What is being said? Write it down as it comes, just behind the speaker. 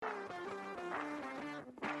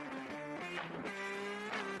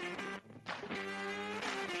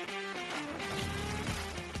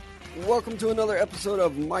Welcome to another episode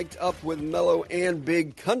of Mic'd Up with Mello and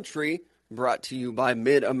Big Country, brought to you by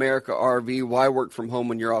Mid-America RV. Why work from home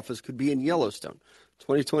when your office could be in Yellowstone?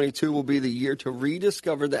 2022 will be the year to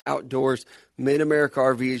rediscover the outdoors. Mid-America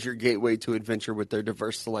RV is your gateway to adventure with their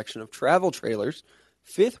diverse selection of travel trailers,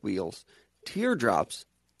 fifth wheels, teardrops,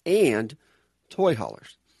 and toy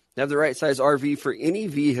haulers. They have the right size RV for any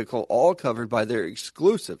vehicle, all covered by their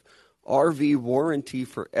exclusive RV warranty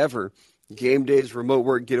forever. Game days, remote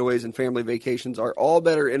work getaways, and family vacations are all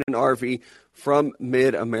better in an RV from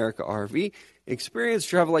Mid-America RV. Experience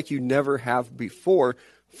travel like you never have before.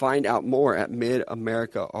 Find out more at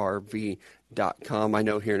midamericarv.com. I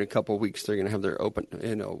know here in a couple of weeks they're going to have their open,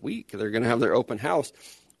 in a week, they're going to have their open house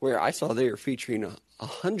where I saw they are featuring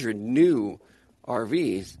 100 new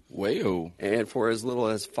RVs. Wow. And for as little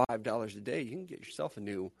as $5 a day, you can get yourself a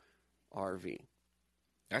new RV.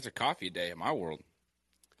 That's a coffee day in my world.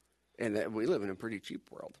 And we live in a pretty cheap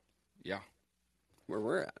world. Yeah. Where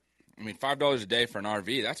we're at. I mean, $5 a day for an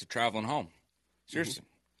RV, that's a traveling home. Seriously.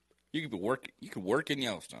 You could work in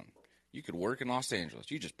Yellowstone. You could work in Los Angeles.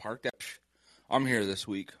 You just park that. I'm here this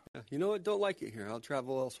week. Yeah. You know what? Don't like it here. I'll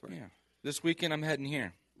travel elsewhere. Yeah. This weekend I'm heading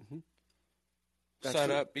here. That's Set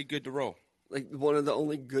it. up, be good to roll. Like, one of the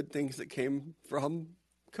only good things that came from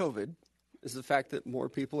COVID is the fact that more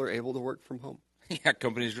people are able to work from home. Yeah,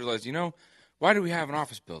 companies realize, why do we have an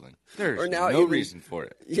office building? There's Or now no even- reason for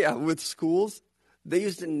it. Yeah, with schools, they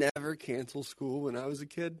used to never cancel school when I was a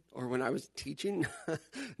kid or when I was teaching.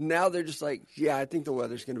 Now they're just like, yeah, I think the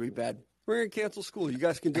weather's going to be bad. We're going to cancel school. You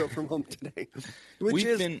guys can do it from home today.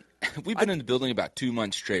 We've been in the building about 2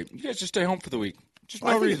 months straight. You guys just stay home for the week. Just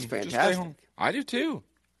I no think it's reason. Just stay fantastic. home. I do too.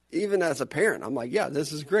 Even as a parent, I'm like, yeah,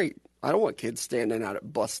 this is great. I don't want kids standing out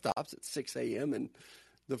at bus stops at 6 a.m. in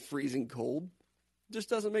the freezing cold. Just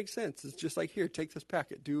doesn't make sense. It's just like, here, take this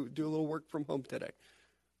packet. Do a little work from home today.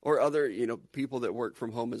 Or other, people that work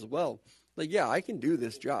from home as well. Like, yeah, I can do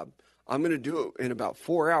this job. I'm going to do it in about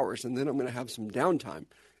 4 hours, and then I'm going to have some downtime,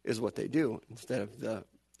 is what they do, instead of the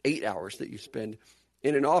 8 hours that you spend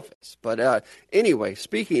in an office. But anyway,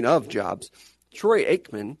 speaking of jobs, Troy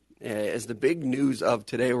Aikman is the big news of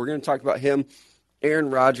today. We're going to talk about him, Aaron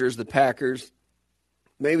Rodgers, the Packers,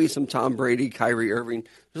 maybe some Tom Brady, Kyrie Irving.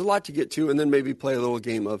 There's a lot to get to, and then maybe play a little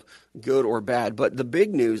game of good or bad. But the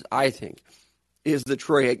big news, I think, is the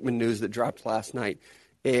Troy Aikman news that dropped last night.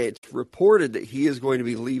 It's reported that he is going to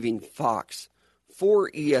be leaving Fox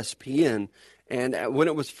for ESPN. And when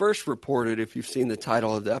it was first reported, if you've seen the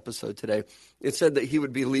title of the episode today, it said that he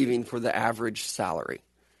would be leaving for the average salary.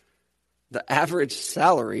 The average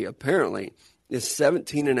salary, apparently, is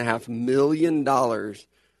 $17.5 million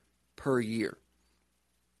per year.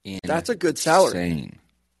 That's a good salary. Insane.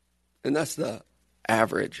 And that's the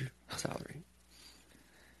average salary.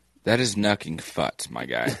 That is knucking futz, my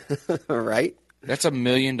guy. Right? That's $1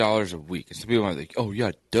 million a week. And some people are like, oh,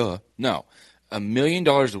 yeah, duh. No. $1 million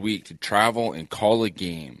a week to travel and call a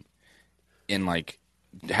game and,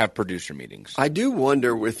 have producer meetings. I do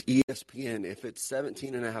wonder with ESPN if it's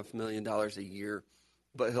 $17.5 million a year,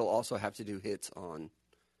 but he'll also have to do hits on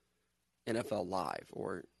NFL Live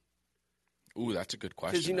or... Ooh, that's a good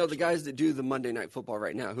question. Because, the guys that do the Monday Night Football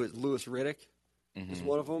right now, who is Louis Riddick, is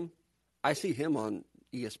one of them. I see him on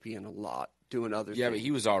ESPN a lot doing other things. Yeah, but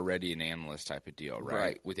he was already an analyst type of deal, right?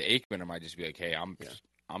 Right. With Aikman, it might just be like, hey, I'm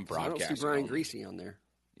broadcasting. I don't see Brian Greasy on there.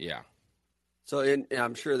 Yeah. So and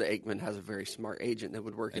I'm sure that Aikman has a very smart agent that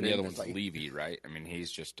would work. And the other one's Levy, right? I mean,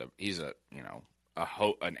 he's just an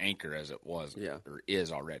anchor as it was, or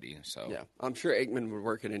is already. So yeah, I'm sure Aikman would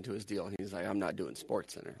work it into his deal. And he's like, I'm not doing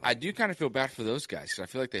Sports Center. I do kind of feel bad for those guys because I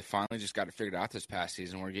feel like they finally just got it figured out this past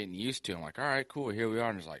season. We're getting used to. I'm like, all right, cool, here we are.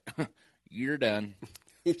 And it's like, you're done.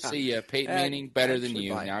 Yeah. See ya, Peyton Manning, better than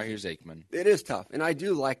you. Fine. Now here's Aikman. It is tough, and I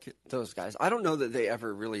do like those guys. I don't know that they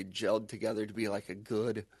ever really gelled together to be like a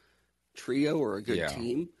good trio or a good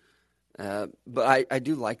team, but I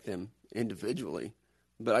do like them individually.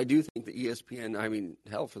 But I do think that ESPN,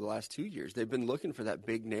 for the last 2 years, they've been looking for that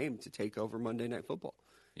big name to take over Monday Night Football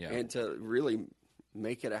and to really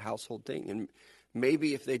make it a household thing. And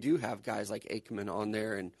maybe if they do have guys like Aikman on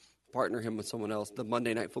there and partner him with someone else, the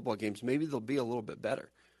Monday Night Football games, maybe they'll be a little bit better.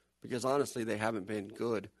 Because honestly, they haven't been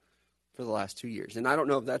good for the last 2 years. And I don't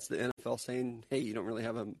know if that's the NFL saying, hey, you don't really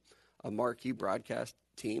have a marquee broadcast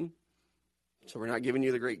team, so we're not giving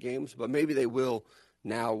you the great games. But maybe they will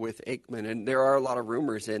now with Aikman. And there are a lot of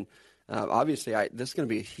rumors. And obviously, this is going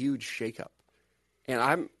to be a huge shakeup.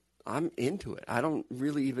 And I'm into it. I don't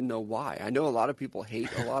really even know why. I know a lot of people hate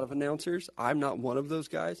a lot of announcers. I'm not one of those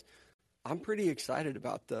guys. I'm pretty excited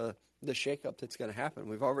about the shakeup that's going to happen.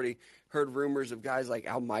 We've already heard rumors of guys like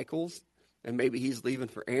Al Michaels and maybe he's leaving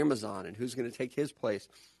for Amazon, and who's going to take his place?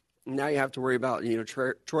 Now you have to worry about,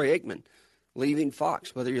 Troy Aikman leaving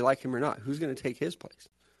Fox, whether you like him or not. Who's going to take his place?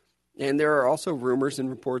 And there are also rumors and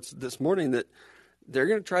reports this morning that they're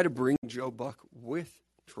going to try to bring Joe Buck with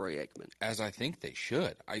Troy Aikman. As I think they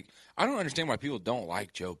should. I don't understand why people don't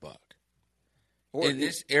like Joe Buck. In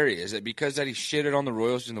this area, is it because that he shitted on the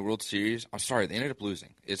Royals in the World Series? I'm sorry, they ended up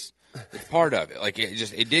losing. It's part of it. Like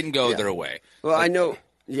it didn't go their way. Well, I know.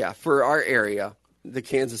 Yeah, for our area, the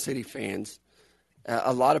Kansas City fans,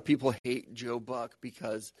 a lot of people hate Joe Buck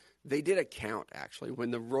because they did a count actually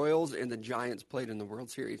when the Royals and the Giants played in the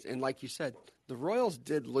World Series, and like you said, the Royals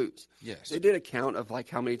did lose. Yes, they did a count of like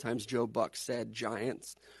how many times Joe Buck said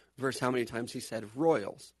Giants versus how many times he said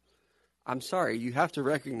Royals. I'm sorry, you have to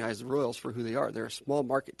recognize the Royals for who they are. They're a small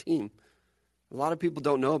market team. A lot of people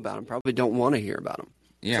don't know about them, probably don't want to hear about them.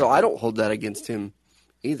 Yeah. So I don't hold that against him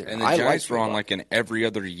either. And the Giants were on like an every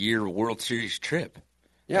other year World Series trip.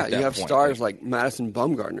 Yeah, you have stars like Madison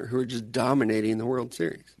Bumgarner who are just dominating the World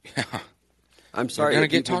Series. Yeah. I'm sorry. They're going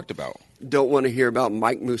to get talked about. Don't want to hear about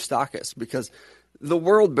Mike Moustakas because the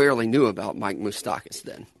world barely knew about Mike Moustakas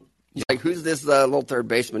then. Like, who's this little third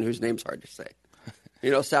baseman whose name's hard to say?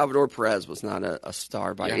 Salvador Perez was not a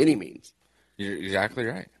star by any means. You're exactly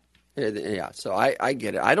right. Yeah, so I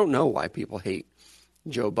get it. I don't know why people hate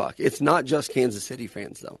Joe Buck. It's not just Kansas City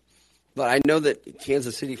fans, though. But I know that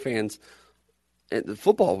Kansas City fans in the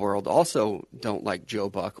football world also don't like Joe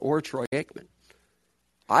Buck or Troy Aikman.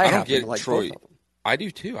 I don't get like Troy. both of them. I do,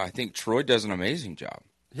 too. I think Troy does an amazing job.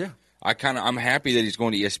 Yeah. I'm happy that he's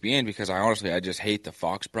going to ESPN because I just hate the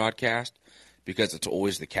Fox broadcast because it's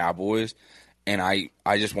always the Cowboys. And I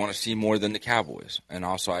just want to see more than the Cowboys. And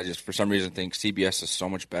also, I just, for some reason, think CBS is so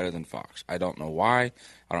much better than Fox. I don't know why.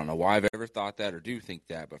 I don't know why I've ever thought that or do think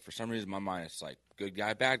that. But for some reason, in my mind, it's like, good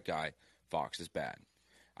guy, bad guy, Fox is bad.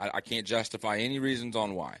 I can't justify any reasons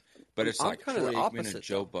on why. But it's like Troy Aikman and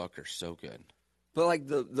Joe Buck are so good. But like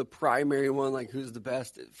the primary one, like who's the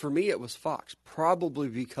best? For me, it was Fox. Probably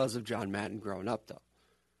because of John Madden growing up, though.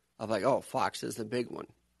 I'm like, oh, Fox is the big one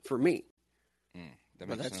for me.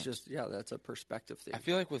 But that's sense. That's a perspective thing. I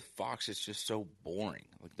feel like with Fox, it's just so boring,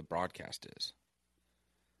 like the broadcast is.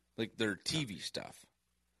 Like their TV stuff.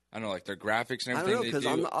 I don't know, like their graphics and everything. I don't know, because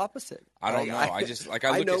I'm the opposite. I don't know. I just, like,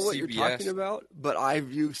 I look know at what CBS. You're talking about, but I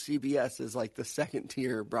view CBS as like the second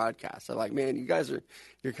tier broadcast. I'm like, man, you guys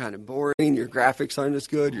you're kind of boring. Your graphics aren't as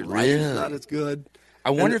good. Your lighting's not as good. I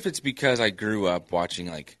wonder if it's because I grew up watching,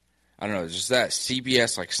 like, I don't know, just that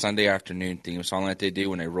CBS, like, Sunday afternoon theme song that they do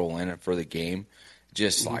when they roll in for the game.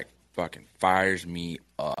 Just like fucking fires me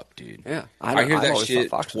up, dude. Yeah, I hear that shit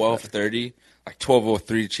 12:30, like 12:03.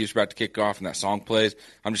 The Chiefs are about to kick off, and that song plays.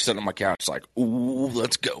 I'm just sitting on my couch, like, ooh,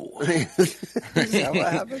 let's go. Is that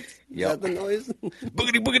what happens? Is that the noise?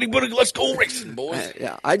 Boogity, boogity, boogity, let's go racing, boys.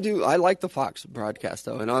 Yeah, I do. I like the Fox broadcast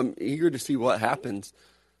though, and I'm eager to see what happens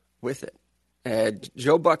with it. And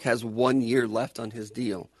Joe Buck has 1 year left on his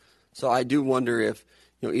deal, so I do wonder if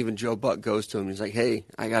even Joe Buck goes to him. He's like, hey,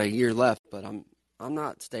 I got a year left, but I'm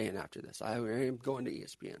not staying after this. I am going to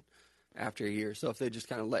ESPN after a year. So if they just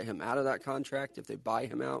kind of let him out of that contract, if they buy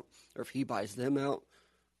him out, or if he buys them out,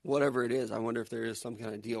 whatever it is, I wonder if there is some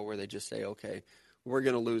kind of deal where they just say, okay, we're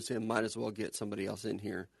going to lose him. Might as well get somebody else in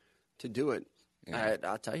here to do it. Yeah.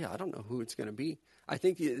 I'll tell you, I don't know who it's going to be. I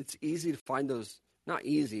think it's easy to find those, not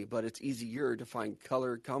easy, but it's easier to find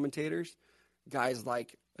color commentators, guys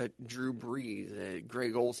like Drew Brees,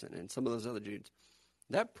 Greg Olson, and some of those other dudes.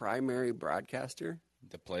 That primary broadcaster,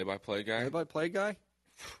 the play-by-play guy,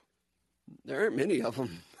 there aren't many of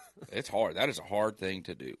them. It's hard. That is a hard thing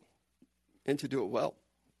to do. And to do it well.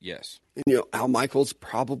 Yes. And, Al Michaels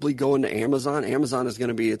probably going to Amazon. Amazon is going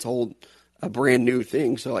to be a brand new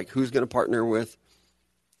thing. So, like, who's going to partner with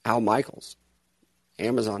Al Michaels?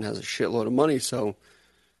 Amazon has a shitload of money, so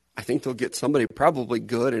I think they'll get somebody probably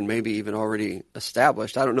good and maybe even already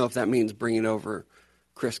established. I don't know if that means bringing over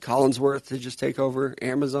Chris Collinsworth to just take over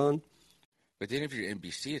Amazon. But then if you're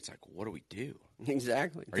NBC, it's like, what do we do?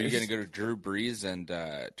 Exactly. Are you going to go to Drew Brees and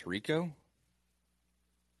Tirico?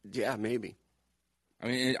 Yeah, maybe. I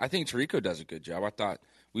mean, I think Tirico does a good job. I thought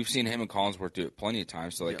we've seen him and Collinsworth do it plenty of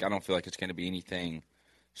times, so I don't feel like it's going to be anything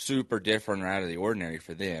super different or out of the ordinary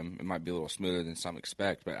for them. It might be a little smoother than some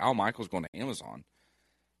expect. But Al Michaels going to Amazon,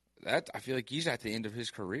 I feel like he's at the end of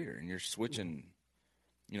his career, and you're switching,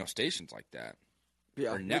 stations like that.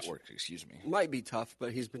 Yeah, or networks, excuse me. Might be tough,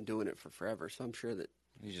 but he's been doing it for forever, so I'm sure that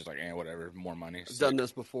he's just like, whatever, more money. I've done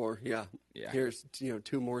this before, yeah. Yeah. Here's 2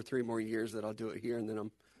 more, 3 more years that I'll do it here, and then I'm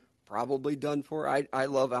probably done for. I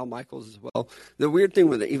love Al Michaels as well. The weird thing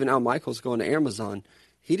with even Al Michaels going to Amazon,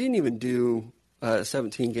 he didn't even do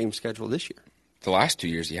 17-game schedule this year. The last 2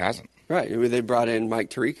 years he hasn't. Right. I mean, they brought in Mike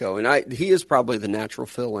Tirico, and he is probably the natural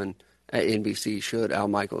fill-in at NBC should Al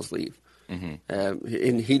Michaels leave. Mm-hmm.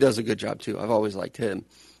 And he does a good job, too. I've always liked him.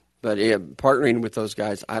 But partnering with those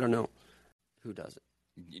guys, I don't know who does it.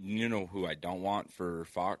 You know who I don't want for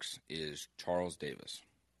Fox is Charles Davis.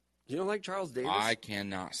 You don't like Charles Davis? I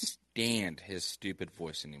cannot stand his stupid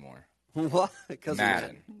voice anymore. What? Because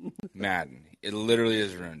Madden. It literally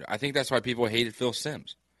is ruined. I think that's why people hated Phil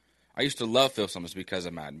Simms. I used to love Phil Simms because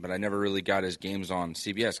of Madden, but I never really got his games on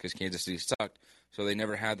CBS because Kansas City sucked, so they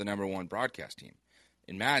never had the number one broadcast team.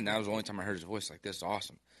 In Madden, that was the only time I heard his voice. Like, this is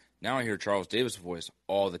awesome. Now I hear Charles Davis' voice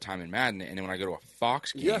all the time in Madden, and then when I go to a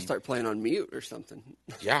Fox game... You gotta start playing on mute or something.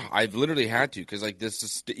 Yeah, I've literally had to, because like this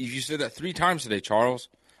is... You said that 3 times today, Charles.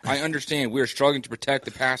 I understand. We're struggling to protect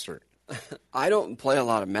the passer. I don't play a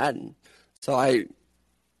lot of Madden, so I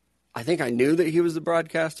think I knew that he was the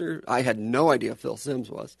broadcaster. I had no idea Phil Simms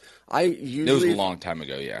was. It was a long time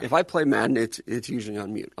ago, yeah. If I play Madden, it's usually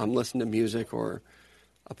on mute. I'm listening to music or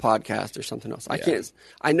a podcast or something else.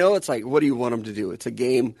 I know it's like, what do you want them to do? It's a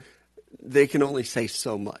game. They can only say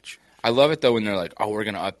so much. I love it, though, when they're like, oh, we're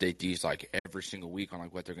going to update these like every single week on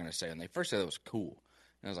like what they're going to say. And they first said that was cool.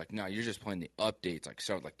 And I was like, no, you're just playing the updates.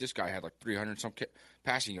 Like this guy had like 300-some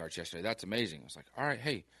passing yards yesterday. That's amazing. I was like, all right,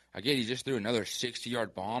 hey, I get he just threw another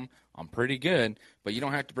 60-yard bomb. I'm pretty good, but you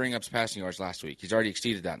don't have to bring up his passing yards last week. He's already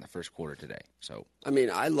exceeded that in the first quarter today. So I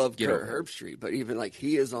mean, I love Kurt Herbstreit, but even like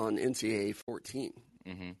he is on NCAA 14.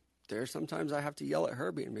 Mm-hmm. There sometimes I have to yell at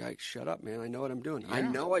Herbie and be like, shut up, man. I know what I'm doing. Yeah. I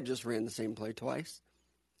know I just ran the same play twice.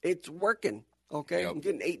 It's working. Okay, Yep. I'm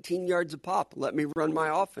getting 18 yards a pop. Let me run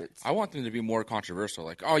my offense. I want them to be more controversial.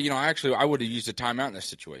 Like, oh, I would have used a timeout in this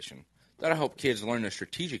situation. That'll help kids learn the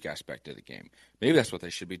strategic aspect of the game. Maybe that's what they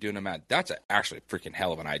should be doing to Madden. That's actually a freaking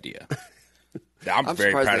hell of an idea. I'm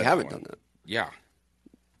very surprised proud they of haven't done that. Yeah.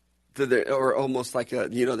 Or almost like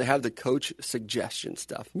they have the coach suggestion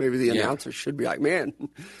stuff. Maybe the announcer should be like, man,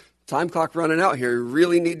 time clock running out here. You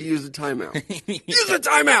really need to use a timeout. Use a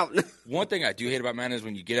timeout. One thing I do hate about Madden is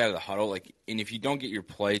when you get out of the huddle, and if you don't get your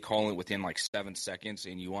play calling within 7 seconds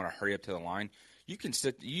and you want to hurry up to the line, you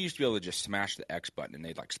used to be able to just smash the X button and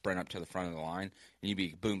they'd sprint up to the front of the line and you'd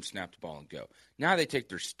be boom, snap the ball and go. Now they take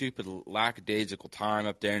their stupid lackadaisical time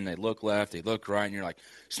up there and they look left, they look right, and you're like,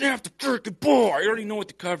 snap the freaking ball. I already know what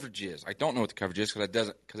the coverage is. I don't know what the coverage is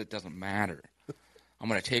because it doesn't matter. I'm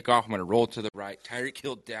going to take off. I'm going to roll to the right. Tyreek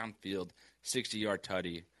Hill downfield, 60-yard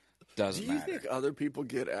tutty. Doesn't matter. Do you think other people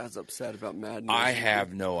get as upset about Madden? I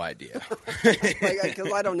have no idea.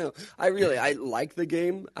 Because I don't know. I like the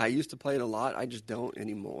game. I used to play it a lot. I just don't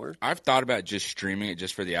anymore. I've thought about just streaming it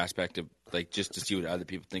just for the aspect of, just to see what other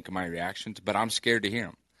people think of my reactions, but I'm scared to hear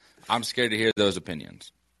them. I'm scared to hear those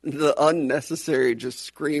opinions. The unnecessary just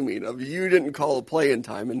screaming of you didn't call a play in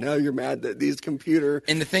time, and now you're mad that these computer...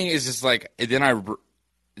 And the thing is, it's like, then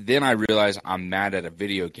I realize I'm mad at a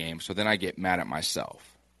video game, so then I get mad at myself.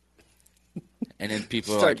 And then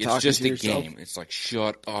people are like, it's just a game. It's like,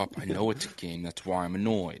 shut up. I know it's a game. That's why I'm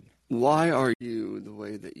annoyed. Why are you the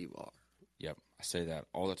way that you are? Yep. I say that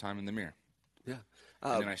all the time in the mirror. Yeah.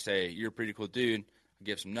 And then I say, you're a pretty cool dude. I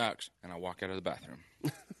give some nucks, and I walk out of the bathroom.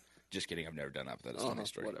 Just kidding. I've never done that, but that's a funny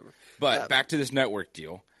story. Whatever. But back to this network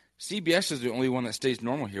deal. CBS is the only one that stays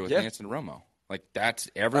normal here with Lance and Romo.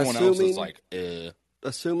 Everyone else is like,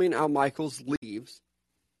 Assuming Al Michaels leaves,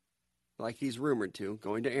 like he's rumored to,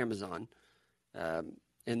 going to Amazon, and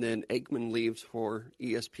then Aikman leaves for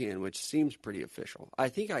ESPN, which seems pretty official. I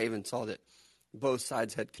think I even saw that both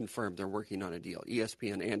sides had confirmed they're working on a deal,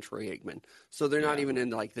 ESPN and Troy Aikman. So they're not even in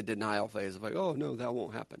the denial phase of oh, no, that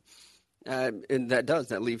won't happen. And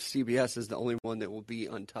that leaves CBS as the only one that will be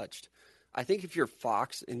untouched. I think if you're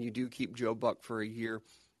Fox and you do keep Joe Buck for a year,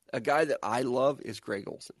 a guy that I love is Greg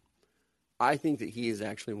Olson. I think that he is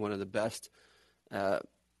actually one of the best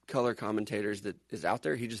color commentators that is out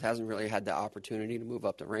there. He just hasn't really had the opportunity to move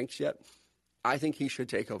up the ranks yet. I think he should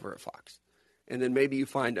take over at Fox. And then maybe you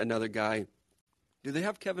find another guy. Do they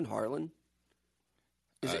have Kevin Harlan?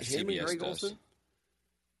 Is it him CBS and Greg does. Olson?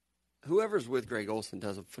 Whoever's with Greg Olson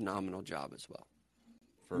does a phenomenal job as well.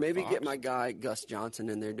 For Maybe Fox. get my guy Gus Johnson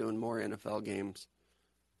in there doing more NFL games.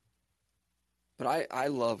 But I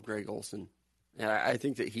love Greg Olson. And I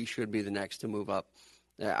think that he should be the next to move up.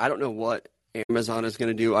 I don't know what Amazon is going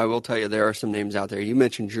to do. I will tell you there are some names out there. You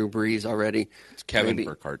mentioned Drew Brees already. It's Kevin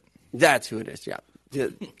Burkhardt. That's who it is, yeah.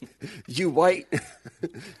 You white,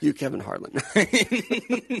 you Kevin Harlan.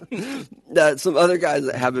 Some other guys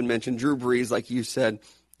that have been mentioned, Drew Brees, like you said,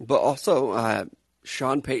 but also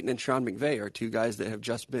Sean Payton and Sean McVay are two guys that have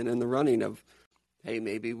just been in the running of, hey,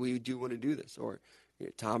 maybe we do want to do this. Or,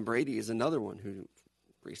 Tom Brady is another one who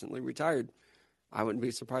recently retired. I wouldn't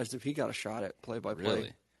be surprised if he got a shot at play-by-play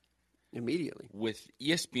Really? immediately. With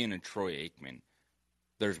ESPN and Troy Aikman,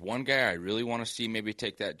 there's one guy I really want to see maybe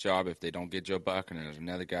take that job if they don't get Joe Buck, and there's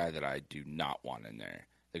another guy that I do not want in there.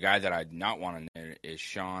 The guy that I do not want in there is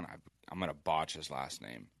Sean. I'm going to botch his last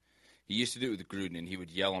name. He used to do it with Gruden, and he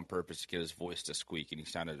would yell on purpose to get his voice to squeak, and he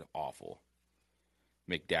sounded awful.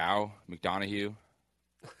 McDonough?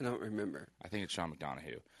 I don't remember. I think it's Sean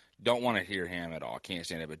McDonough. Don't want to hear him at all. Can't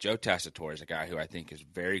stand it. But Joe Tessitore is a guy who I think is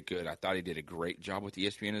very good. I thought he did a great job with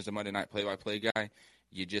ESPN as a Monday night play-by-play guy.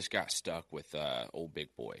 You just got stuck with old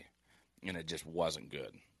big boy, and it just wasn't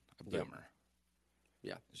good. A bummer.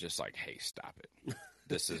 Yeah. It's just like, hey, stop it.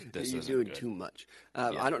 This You're isn't doing good. too much.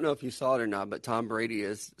 Yeah. I don't know if you saw it or not, but Tom Brady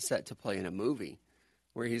is set to play in a movie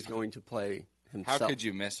where he's going to play himself. How could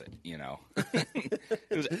you miss it, you know? It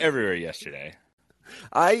was everywhere yesterday.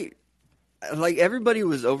 Everybody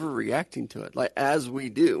was overreacting to it, like as we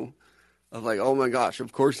do, of like, oh my gosh,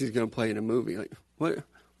 of course he's going to play in a movie. Like, what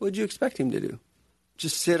did you expect him to do?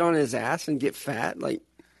 Just sit on his ass and get fat? Like,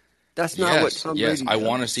 that's not what Tom Brady does. I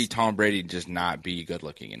want to see Tom Brady just not be good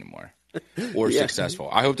looking anymore or successful.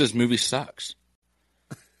 I hope this movie sucks.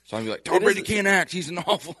 So I'm like, Tom Brady can't act. He's an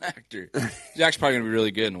awful actor. Zach's probably going to be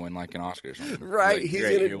really good and win like an Oscar or something. Right. Like, he's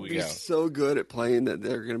going to be so good at playing that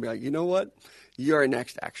they're going to be like, you know what? You're our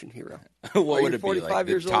next action hero. What would it be? 45 Like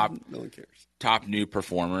years the top, old? No one cares. Top new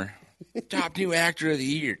performer. Top new actor of the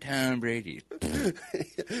year, Tom Brady.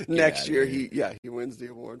 Next year, he wins the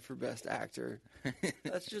award for best actor.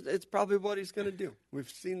 It's probably what he's going to do. We've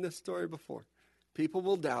seen this story before. People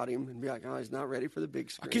will doubt him and be like, oh, he's not ready for the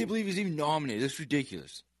big screen. I can't believe he's even nominated. That's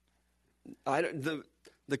ridiculous.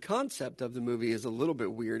 The concept of the movie is a little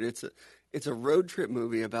bit weird. It's a road trip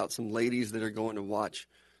movie about some ladies that are going to watch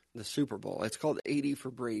the Super Bowl. It's called 80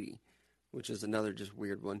 for Brady, which is another just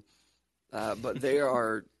weird one. But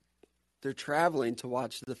they're traveling to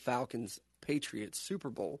watch the Falcons-Patriots Super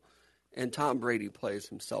Bowl, and Tom Brady plays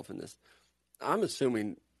himself in this. I'm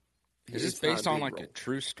assuming is this based on like a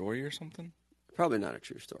true story or something? Probably not a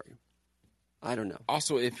true story. I don't know.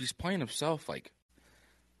 Also, if he's playing himself, like,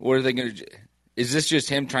 what are they going to do? Is this just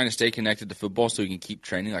him trying to stay connected to football so he can keep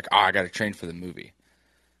training? Like, I got to train for the movie.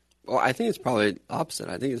 Well, I think it's probably opposite.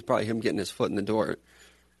 I think it's probably him getting his foot in the door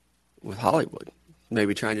with Hollywood,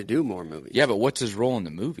 maybe trying to do more movies. Yeah, but what's his role in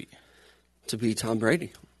the movie? To be Tom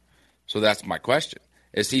Brady. So that's my question.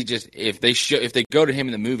 Is he just if they go to him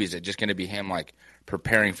in the movie, is it just going to be him like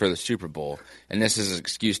preparing for the Super Bowl, and this is an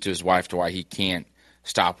excuse to his wife to why he can't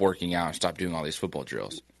stop working out and stop doing all these football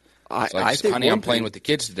drills? I think, honey, I'm playing with the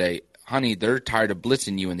kids today. Honey, they're tired of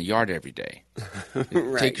blitzing you in the yard every day.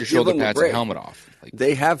 Right. Take your shoulder pads and helmet off. Like,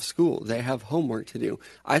 they have school. They have homework to do.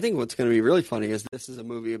 I think what's going to be really funny is this is a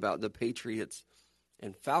movie about the Patriots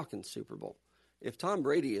and Falcons Super Bowl. If Tom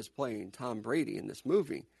Brady is playing Tom Brady in this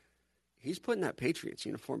movie, he's putting that Patriots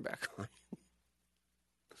uniform back on.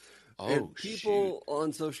 And people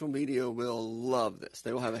on social media will love this.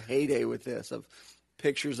 They will have a heyday with this of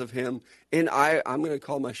pictures of him. And I'm going to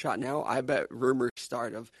call my shot now. I bet rumors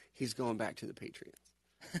start of he's going back to the Patriots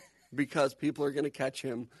because people are going to catch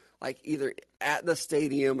him like either at the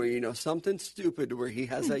stadium or, something stupid where he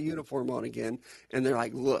has that uniform on again. And they're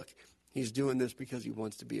like, look, he's doing this because he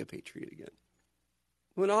wants to be a Patriot again.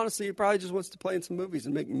 When honestly, he probably just wants to play in some movies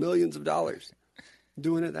and make millions of dollars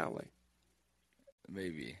doing it that way.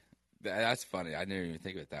 Maybe. That's funny. I didn't even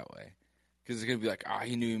think of it that way. Because it's going to be like,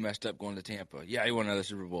 he knew he messed up going to Tampa. Yeah, he won another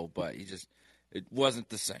Super Bowl, but it wasn't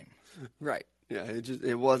the same. Right. Yeah,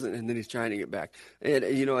 it wasn't, and then he's trying to get back. And,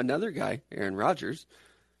 another guy, Aaron Rodgers,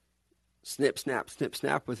 snip,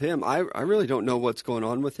 snap with him. I really don't know what's going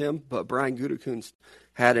on with him, but Brian Gutekunst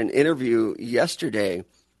had an interview yesterday,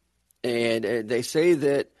 and they say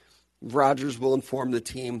that Rodgers will inform the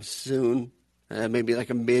team soon, maybe like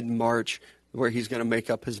a mid-March, where he's going to make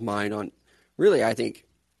up his mind on, really, I think,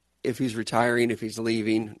 if he's retiring, if he's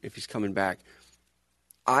leaving, if he's coming back.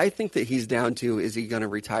 I think that he's down to, is he going to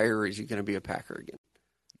retire or is he going to be a Packer again?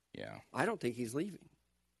 Yeah. I don't think he's leaving.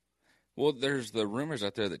 Well, there's the rumors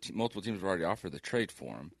out there that multiple teams have already offered the trade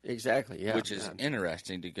for him. Exactly, yeah. Which is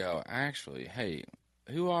interesting to go, actually, hey,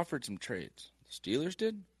 who offered some trades? The Steelers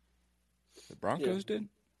did? The Broncos did?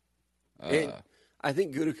 I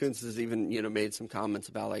think Gutekunst has even, made some comments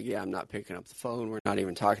about like, I'm not picking up the phone. We're not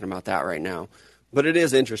even talking about that right now. But it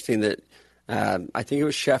is interesting that I think it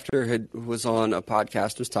was Schefter was on a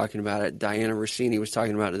podcast, was talking about it. Diana Rossini was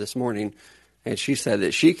talking about it this morning, and she said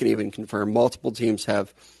that she can even confirm multiple teams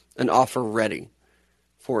have an offer ready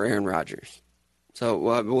for Aaron Rodgers. So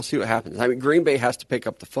we'll see what happens. I mean, Green Bay has to pick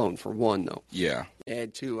up the phone for one, though. Yeah.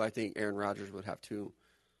 And two, I think Aaron Rodgers would have to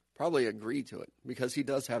probably agree to it because he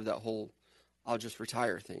does have that whole I'll just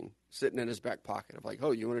retire thing sitting in his back pocket of like,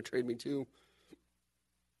 oh, you want to trade me to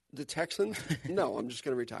the Texans? No, I'm just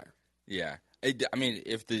going to retire. Yeah. I mean,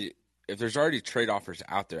 if there's already trade offers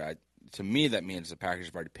out there, to me that means the Packers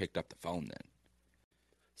have already picked up the phone then.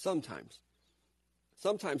 Sometimes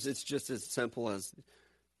it's just as simple as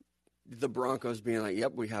the Broncos being like,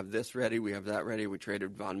 yep, we have this ready, we have that ready, we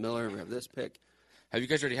traded Von Miller, we have this pick. Have you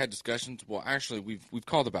guys already had discussions? Well, actually, we've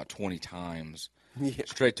called about 20 times,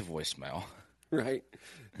 straight to voicemail. Right?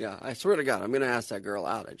 Yeah, I swear to God, I'm going to ask that girl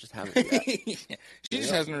out. I just haven't yet. She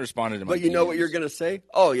just hasn't responded to my But you know what DMs. you're going to say?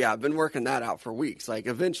 Oh, yeah, I've been working that out for weeks. Like,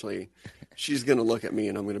 eventually, she's going to look at me,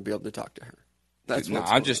 and I'm going to be able to talk to her. That's No,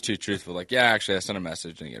 what's I'm going just too truthful. Like, yeah, actually, I sent a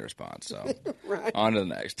message and get a response. So, Right. on to the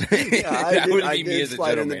next. Yeah, That would I be me did as a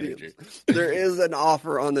slide general in the manager. DMs. There is an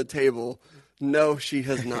offer on the table. No, she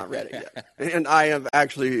has not read it yet. And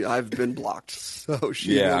I've been blocked. So she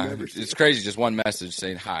will Yeah, never see it's it. crazy. Just one message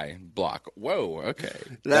saying hi, block. Whoa, okay.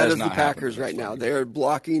 That is the not Packers happening. right now. They are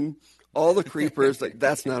blocking all the creepers. Like,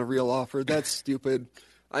 that's not a real offer. That's stupid.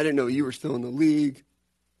 I didn't know you were still in the league.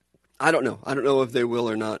 I don't know. I don't know if they will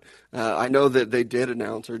or not. I know that they did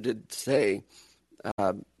announce or did say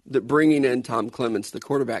that bringing in Tom Clements, the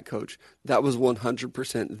quarterback coach, that was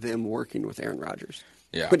 100% them working with Aaron Rodgers.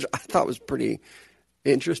 Yeah. Which I thought was pretty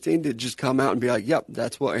interesting to just come out and be like, yep,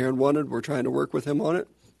 that's what Aaron wanted. We're trying to work with him on it.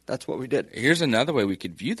 That's what we did. Here's another way we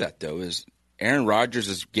could view that, though, is Aaron Rodgers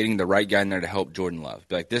is getting the right guy in there to help Jordan Love.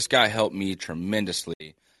 Be like, this guy helped me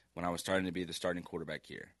tremendously when I was starting to be the starting quarterback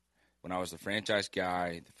here. When I was the franchise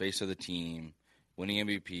guy, the face of the team, winning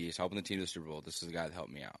MVPs, helping the team to the Super Bowl, this is the guy that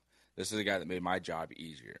helped me out. This is the guy that made my job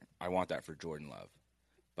easier. I want that for Jordan Love.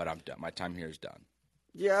 But I'm done. My time here is done.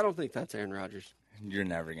 Yeah, I don't think that's Aaron Rodgers. You're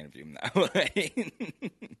never going to view him that way.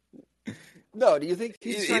 No, do you think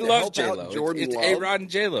he's He trying to loves help J-Lo. out Jordan It's Love? A-Rod and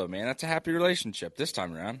J-Lo, man. That's a happy relationship this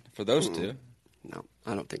time around for those two. No,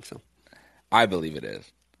 I don't think so. I believe it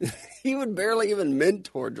is. He would barely even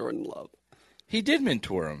mentor Jordan Love. He did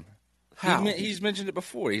mentor him. How? He's mentioned it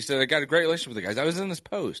before. He said, I got a great relationship with the guys. I was in this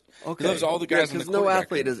post. Okay. He loves all the guys in the because no quarterback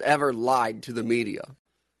athlete room. has ever lied to the media,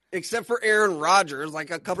 except for Aaron Rodgers,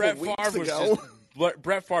 like a couple Brett weeks Favre was ago.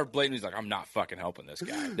 Brett Favre blatantly was like, I'm not fucking helping this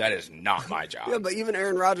guy. That is not my job. Yeah, but even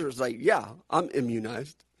Aaron Rodgers was like, yeah, I'm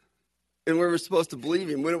immunized. And we were supposed to believe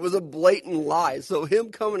him when it was a blatant lie. So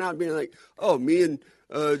him coming out and being like, oh, me and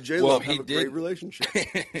J-Lo Well, have he a did- great relationship.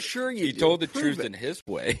 Sure you He do. told the Prove truth it. in his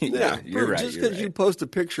way. Yeah, you're right. Just you're because right. you post a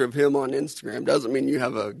picture of him on Instagram doesn't mean you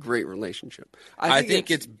have a great relationship. I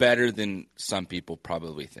think it's better than some people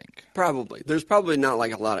probably think. probably. There's probably not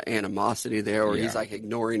like a lot of animosity there or he's Yeah. like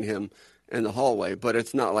ignoring him in the hallway, but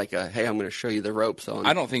it's not like a, hey, I'm going to show you the ropes on.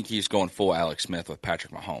 I don't think he's going full Alex Smith with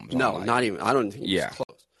Patrick Mahomes. No, online. not even. I don't think he's Yeah.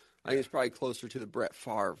 close. I think it's probably closer to the Brett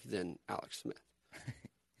Favre than Alex Smith.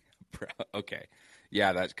 Okay.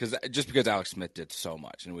 Yeah, that's because Alex Smith did so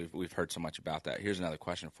much, and we've heard so much about that. Here's another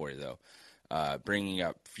question for you, though. Bringing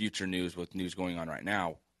up future news with news going on right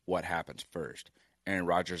now, what happens first? Aaron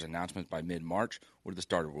Rodgers' announcement by mid-March or the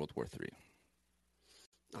start of World War III?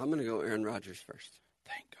 I'm going to go Aaron Rodgers first.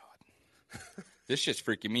 Thank God. This shit's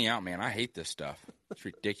freaking me out, man. I hate this stuff. It's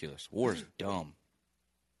ridiculous. War is dumb.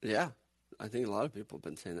 Yeah, I think a lot of people have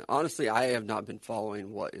been saying that. Honestly, I have not been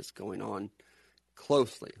following what is going on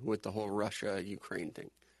closely with the whole Russia-Ukraine thing.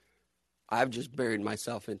 I've just buried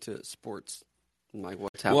myself into sports and like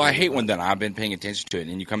what's happening. Well, I hate when then I've been paying attention to it,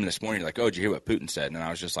 and you come in this morning, you're like, oh, did you hear what Putin said? And I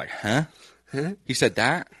was just like, huh? He said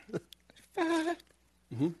that?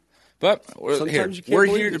 But Sometimes you can't we're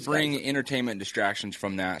believe here to these bring guys. entertainment distractions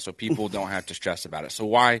from that so people don't have to stress about it. So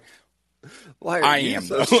why Why are I you am,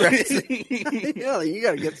 so though. stressing? Yeah, you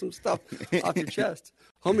got to get some stuff off your chest.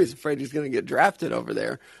 Homie's afraid he's going to get drafted over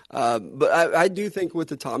there. But I do think with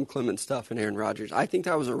the Tom Clements stuff and Aaron Rodgers, I think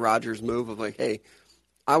that was a Rodgers move of like, hey,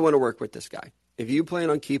 I want to work with this guy. If you plan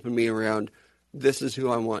on keeping me around, this is who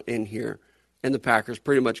I want in here. And the Packers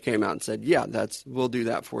pretty much came out and said, yeah, we'll do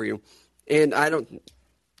that for you. And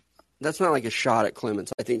that's not like a shot at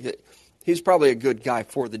Clements. I think that he's probably a good guy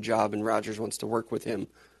for the job, and Rodgers wants to work with him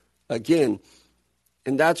again.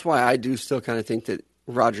 And that's why I do still kind of think that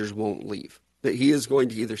Rodgers won't leave, that he is going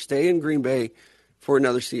to either stay in Green Bay for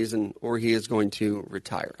another season or he is going to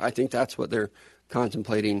retire. I think that's what they're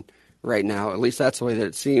contemplating right now. At least that's the way that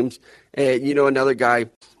it seems. And, another guy,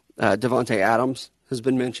 Devontae Adams, has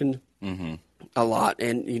been mentioned a lot.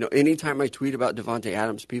 And, anytime I tweet about Devontae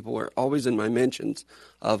Adams, people are always in my mentions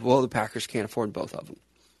of, well, the Packers can't afford both of them.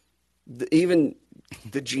 Even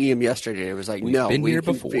the GM yesterday was like, no, been we here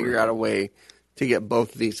can before. figure out a way to get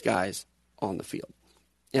both of these guys on the field.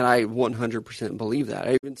 And I 100% believe that.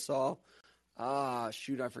 I even saw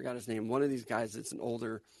Shoot, I forgot his name. One of these guys that's an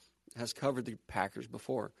older, has covered the Packers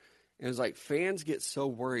before. And it was like fans get so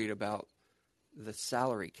worried about the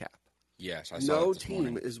salary cap. Yes, I saw No that this team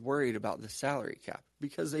morning. is worried about the salary cap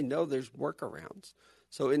because they know there's workarounds.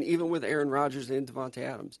 So, and even with Aaron Rodgers and Devontae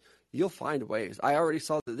Adams, you'll find ways. I already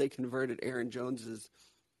saw that they converted Aaron Jones's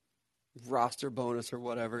roster bonus or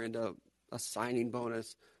whatever into a signing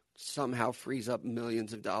bonus, somehow frees up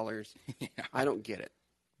millions of dollars. Yeah. I don't get it.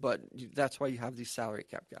 But that's why you have these salary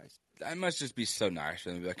cap guys. That must just be so nice.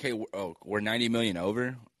 And be like, hey, we're $90 million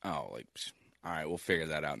over. Oh, like, all right, we'll figure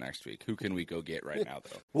that out next week. Who can we go get right now,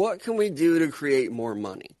 though? What can we do to create more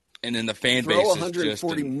money? And then the fan Throw base is $140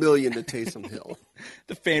 just million to Taysom Hill.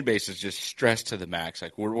 the fan base is just stressed to the max.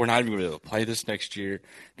 Like we're not even going to be able to play this next year.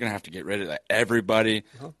 Gonna have to get rid of everybody.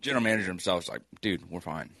 General manager himself is like, dude, we're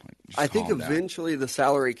fine. Like, I think calm down. eventually the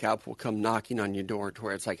salary cap will come knocking on your door to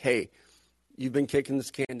where it's like, hey, you've been kicking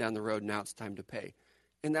this can down the road. Now it's time to pay.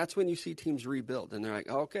 And that's when you see teams rebuild. And they're like,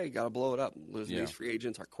 oh, okay, got to blow it up. Losing these free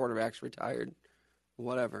agents. Our quarterback's retired.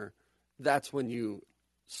 Whatever. That's when you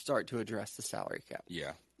start to address the salary cap.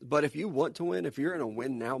 Yeah. But if you want to win, if you're in a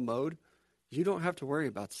win-now mode, you don't have to worry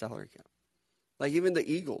about salary cap. Like even the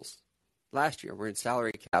Eagles last year were in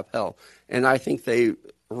salary cap hell. And I think they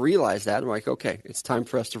realized that. I'm like, okay, it's time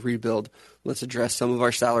for us to rebuild. Let's address some of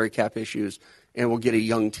our salary cap issues, and we'll get a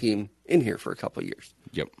young team in here for a couple of years.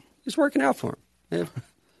 Yep. It's working out for them. They have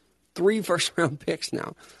 3 first-round picks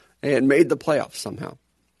now and made the playoffs somehow.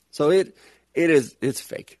 So it's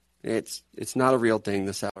fake. It's not a real thing,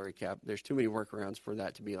 the salary cap. There's too many workarounds for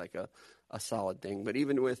that to be like a solid thing. But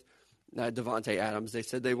even with Devontae Adams, they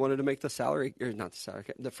said they wanted to make the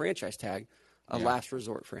the franchise tag a last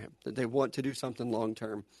resort for him. That they want to do something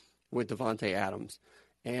long-term with Devontae Adams.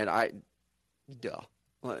 And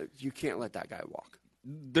you can't let that guy walk.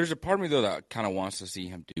 There's a part of me, though, that kind of wants to see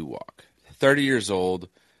him do walk. 30 years old,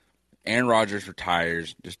 Aaron Rodgers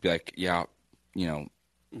retires, just be like, yeah,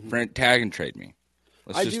 tag and trade me.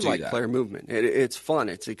 I do like player movement. It's fun.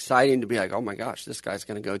 It's exciting to be like, oh my gosh, this guy's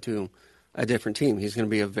going to go to a different team. He's going to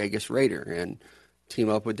be a Vegas Raider and team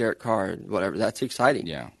up with Derek Carr and whatever. That's exciting.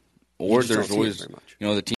 Yeah. Or there's always, very much.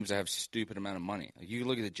 The teams that have stupid amount of money. Like you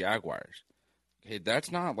look at the Jaguars. Hey,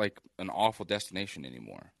 that's not like an awful destination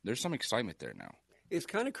anymore. There's some excitement there now. It's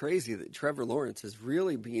kind of crazy that Trevor Lawrence is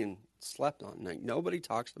really being slept on. Like nobody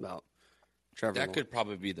talks about Trevor Lawrence. That could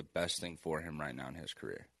probably be the best thing for him right now in his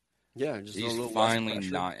career. Yeah, just he's a little finally less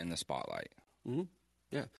pressure. not in the spotlight. Mm-hmm.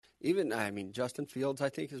 Yeah, even Justin Fields, I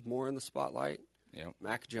think, is more in the spotlight. Yep.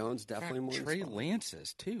 Mac Jones definitely more. Trey in the spotlight. Lance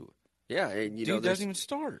is too. Yeah, and Dude doesn't even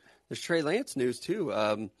start. There's Trey Lance news too.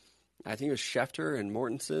 I think it was Schefter and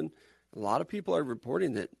Mortensen. A lot of people are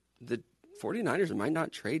reporting that the 49ers might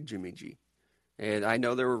not trade Jimmy G. And I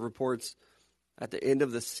know there were reports at the end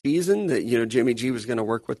of the season that Jimmy G was going to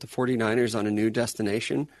work with the 49ers on a new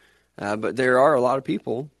destination. But there are a lot of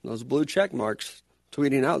people, those blue check marks,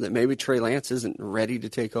 tweeting out that maybe Trey Lance isn't ready to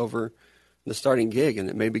take over the starting gig and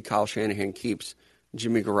that maybe Kyle Shanahan keeps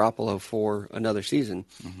Jimmy Garoppolo for another season.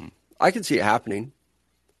 Mm-hmm. I could see it happening.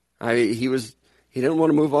 He didn't want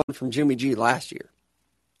to move on from Jimmy G last year.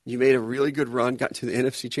 You made a really good run, got to the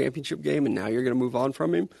NFC Championship game, and now you're going to move on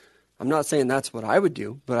from him. I'm not saying that's what I would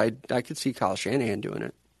do, but I could see Kyle Shanahan doing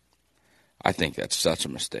it. I think that's such a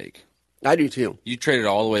mistake. I do too. You traded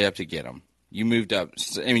all the way up to get him. You moved up.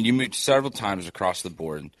 I mean, you moved several times across the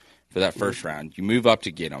board for that first round. You move up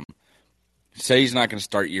to get him. Say he's not going to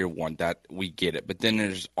start year one. That we get it. But then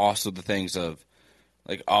there's also the things of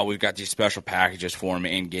like, oh, we've got these special packages for him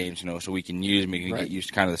in games, so we can use him. We can get used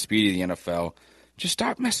to kind of the speed of the NFL. Just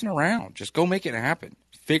stop messing around. Just go make it happen.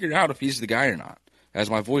 Figure out if he's the guy or not. As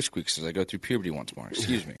my voice squeaks as I go through puberty once more.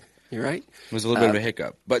 Excuse me. You're right. It was a little bit of a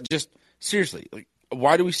hiccup. But just seriously, like,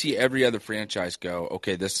 why do we see every other franchise go,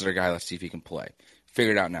 okay, this is our guy, let's see if he can play.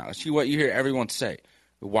 Figure it out now. Let's see what you hear everyone say.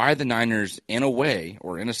 Why are the Niners, in a way,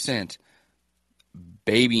 or in a sense,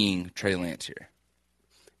 babying Trey Lance here?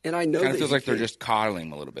 And I know kind of feels like they're just coddling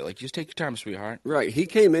him a little bit. Like, just take your time, sweetheart. Right. He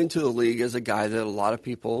came into the league as a guy that a lot of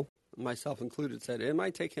people, myself included, said it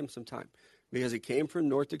might take him some time because he came from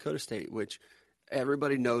North Dakota State, which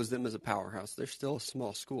everybody knows them as a powerhouse. They're still a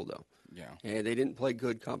small school, though. Yeah. And they didn't play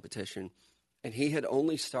good competition. And he had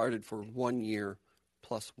only started for 1 year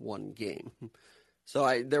plus one game.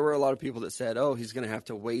 So there were a lot of people that said, oh, he's going to have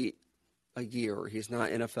to wait a year or he's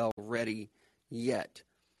not NFL ready yet.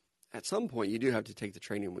 At some point, you do have to take the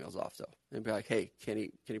training wheels off, though, and be like, hey, can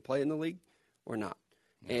he play in the league or not?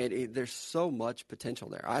 Yeah. And there's so much potential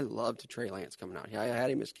there. I loved Trey Lance coming out. I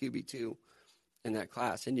had him as QB2 in that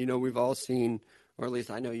class. And, we've all seen, or at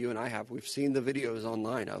least I know you and I have, we've seen the videos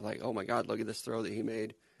online of like, oh, my God, look at this throw that he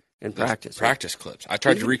made in practice. Practice clips. I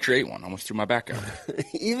tried to recreate one. I almost threw my back out.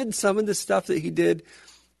 Even some of the stuff that he did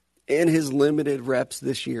in his limited reps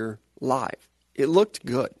this year live, it looked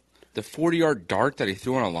good. The 40-yard dart that he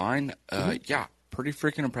threw on a line, yeah, pretty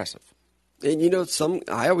freaking impressive. And,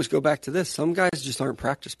 I always go back to this. Some guys just aren't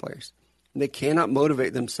practice players. They cannot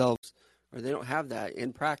motivate themselves, or they don't have that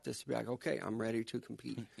in practice to be like, okay, I'm ready to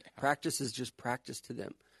compete. Yeah. Practice is just practice to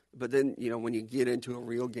them. But then, when you get into a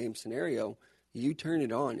real game scenario, you turn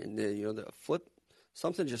it on, and the flip,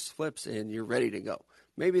 something just flips, and you're ready to go.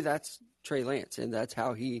 Maybe that's Trey Lance, and that's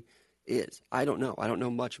how he is. I don't know. I don't know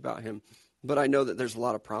much about him, but I know that there's a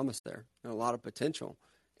lot of promise there and a lot of potential,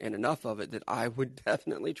 and enough of it that I would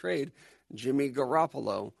definitely trade Jimmy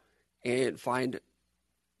Garoppolo and find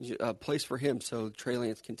a place for him so Trey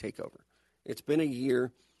Lance can take over. It's been a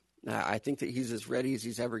year. I think that he's as ready as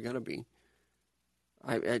he's ever going to be.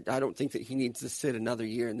 I don't think that he needs to sit another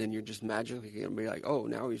year and then you're just magically going to be like, oh,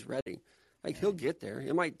 now he's ready. Like, he'll get there.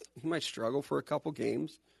 He might struggle for a couple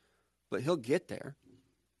games, but he'll get there.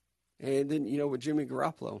 And then, with Jimmy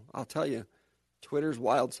Garoppolo, I'll tell you, Twitter's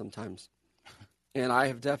wild sometimes. And I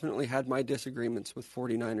have definitely had my disagreements with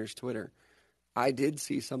 49ers Twitter. I did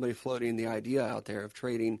see somebody floating the idea out there of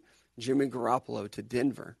trading Jimmy Garoppolo to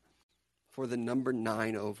Denver for the number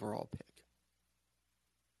 9 overall pick.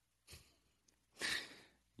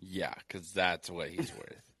 Yeah, because that's what he's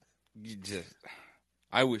worth.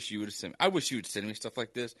 I wish you would send me stuff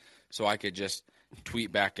like this so I could just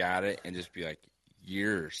tweet back at it and just be like,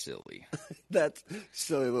 "You're silly." That's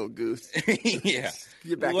silly little goose. Yeah.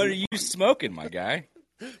 What are you smoking, my guy?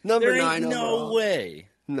 Number there 9 ain't overall. No way.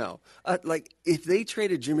 No. If they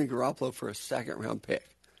traded Jimmy Garoppolo for a second-round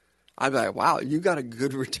pick, I'd be like, wow, you got a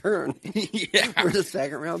good return for the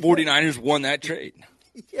second-round pick. 49ers won that trade.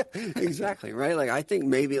 Yeah, exactly, right? I think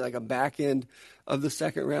maybe a back end of the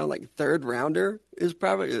second round, third rounder is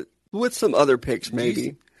probably, with some other picks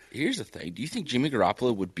maybe. Here's the thing. Do you think Jimmy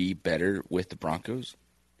Garoppolo would be better with the Broncos?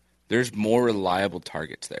 There's more reliable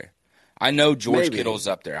targets there. I know George Kittle's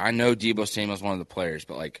up there. I know Deebo Samuel's one of the players,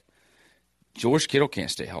 but George Kittle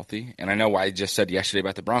can't stay healthy. And I know why I just said yesterday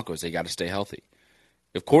about the Broncos, they got to stay healthy.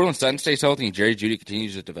 If Courtland Sutton stays healthy and Jerry Jeudy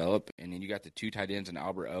continues to develop, and then you got the 2 tight ends in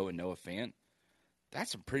Albert O and Noah Fant,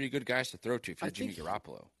 that's some pretty good guys to throw to if you're Jimmy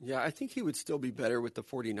Garoppolo. Yeah, I think he would still be better with the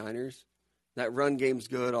 49ers. That run game's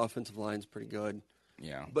good. Offensive line's pretty good.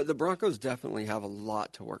 Yeah. But the Broncos definitely have a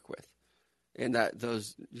lot to work with. And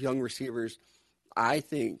those young receivers, I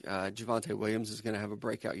think Javonte Williams is going to have a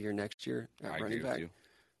breakout year next year at running back.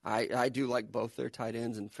 I do like both their tight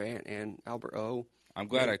ends and Fant and Albert O. I'm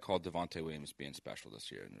glad I called Devontae Williams being special this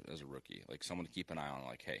year as a rookie. Someone to keep an eye on,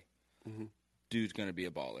 hey, dude's going to be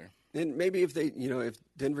a baller. And maybe if if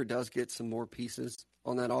Denver does get some more pieces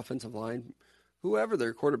on that offensive line, whoever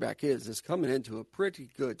their quarterback is coming into a pretty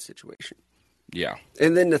good situation. Yeah.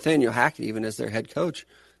 And then Nathaniel Hackett, even as their head coach,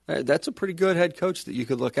 that's a pretty good head coach that you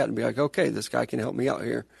could look at and be like, okay, this guy can help me out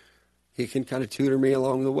here. He can kind of tutor me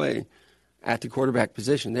along the way at the quarterback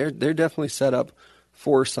position. They're definitely set up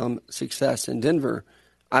for some success in Denver.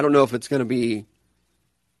 I don't know if it's going to be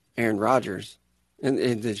Aaron Rodgers. And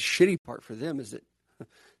the shitty part for them is that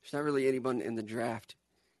there's not really anyone in the draft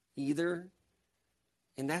either.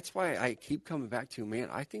 And that's why I keep coming back to, man,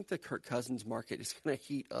 I think the Kirk Cousins market is going to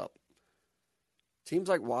heat up. Teams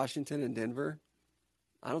like Washington and Denver,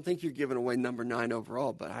 I don't think you're giving away number 9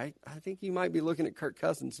 overall, but I think you might be looking at Kirk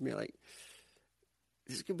Cousins and be like,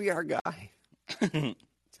 this could be our guy.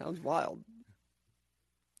 Sounds wild.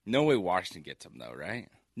 No way Washington gets him, though, right?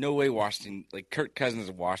 No way Washington, Kirk Cousins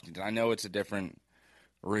of Washington. I know it's a different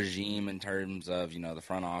regime in terms of, the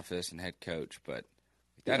front office and head coach, but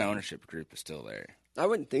that ownership group is still there. I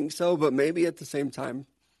wouldn't think so, but maybe at the same time,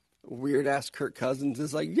 weird-ass Kirk Cousins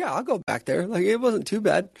is like, yeah, I'll go back there. It wasn't too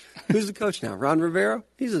bad. Who's the coach now? Ron Rivera?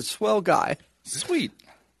 He's a swell guy. Sweet.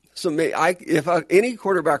 So if any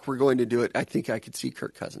quarterback were going to do it, I think I could see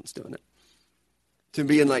Kirk Cousins doing it. To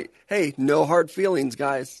being like, hey, no hard feelings,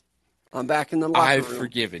 I'm back in the locker room. I've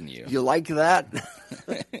forgiven you. You like that?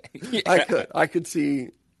 Yeah. I could see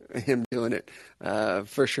him doing it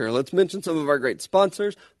for sure. Let's mention some of our great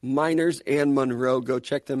sponsors, Miners and Monroe. Go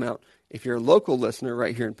check them out if you're a local listener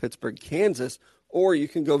right here in Pittsburgh, Kansas, or you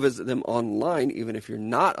can go visit them online even if you're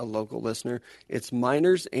not a local listener. It's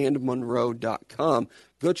minersandmonroe.com.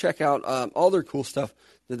 Go check out all their cool stuff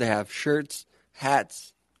that they have, shirts,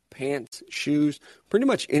 hats, pants, shoes, pretty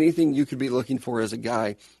much anything you could be looking for as a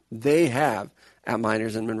guy, they have at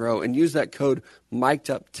Miners and Monroe. And use that code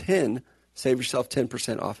MICEDUP10, save yourself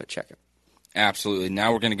 10% off at checkout. Absolutely.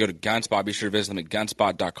 Now we're going to go to Gunspot. Be sure to visit them at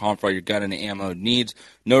gunspot.com for all your gun and ammo needs.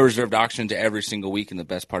 No reserved auctions every single week, and the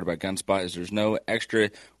best part about Gunspot is there's no extra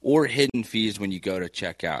or hidden fees when you go to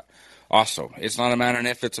check out. Also, it's not a matter of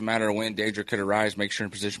if, it's a matter of when. Danger could arise. Make sure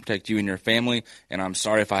and position protect you and your family. And I'm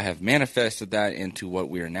sorry if I have manifested that into what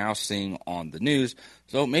we are now seeing on the news.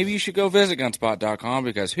 So maybe you should go visit gunspot.com,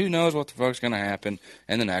 because who knows what the fuck's going to happen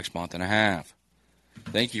in the next month and a half.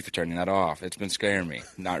 Thank you for turning that off. It's been scaring me.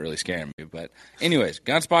 Not really scaring me, but anyways,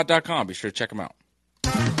 gunspot.com. Be sure to check them out.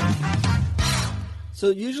 So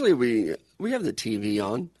usually we have the TV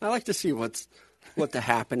on. I like to see what the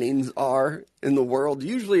happenings are in the world,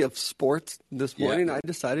 usually of sports. This morning I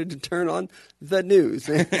decided to turn on the news.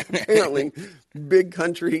 Apparently, big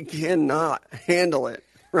country cannot handle it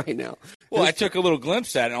right now. Well, I took a little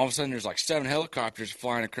glimpse at it, and all of a sudden there's like 7 helicopters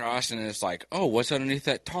flying across, and it's like, oh, what's underneath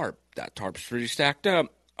that tarp? That tarp's pretty stacked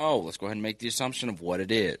up. Oh, let's go ahead and make the assumption of what it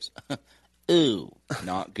is. Ooh,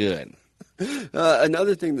 not good.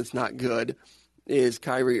 Another thing that's not good is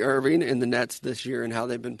Kyrie Irving and the Nets this year and how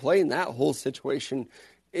they've been playing that whole situation.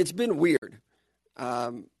 It's been weird.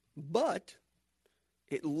 But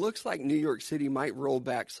it looks like New York City might roll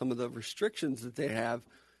back some of the restrictions that they have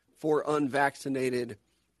for unvaccinated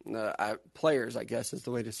players, I guess is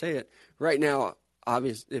the way to say it. Right now,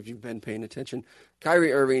 obviously, if you've been paying attention,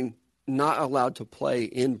 Kyrie Irving not allowed to play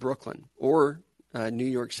in Brooklyn or New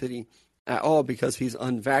York City at all because he's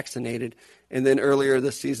unvaccinated. And then earlier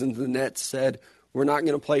this season, the Nets said, we're not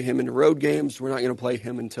going to play him in road games. We're not going to play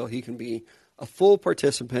him until he can be a full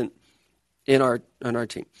participant in our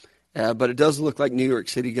team. But it does look like New York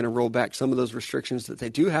City going to roll back some of those restrictions that they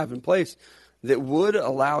do have in place that would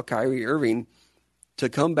allow Kyrie Irving to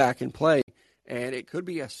come back and play. And it could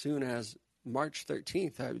be as soon as March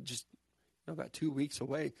 13th, just about 2 weeks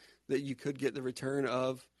away, that you could get the return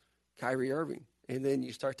of Kyrie Irving. And then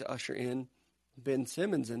you start to usher in Ben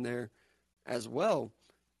Simmons in there as well.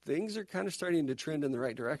 Things are kind of starting to trend in the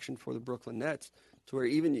right direction for the Brooklyn Nets, to where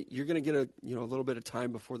even you're going to get a little bit of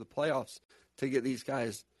time before the playoffs to get these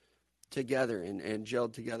guys together and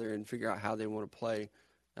gelled together and figure out how they want to play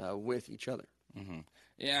with each other. Mm-hmm.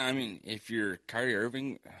 Yeah, I mean, if you're Kyrie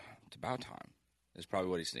Irving, it's about time. That's probably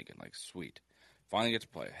what he's thinking. Like, sweet. Finally get to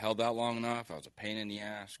play. Held out long enough. I was a pain in the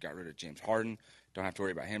ass. Got rid of James Harden. Don't have to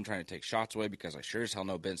worry about him trying to take shots away, because I sure as hell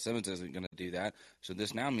know Ben Simmons isn't going to do that. So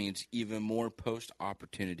this now means even more post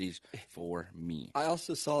opportunities for me. I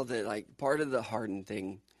also saw that, like, part of the Harden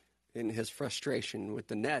thing in his frustration with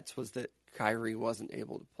the Nets was that Kyrie wasn't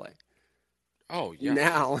able to play. Oh, yeah.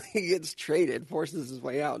 Now he gets traded, forces his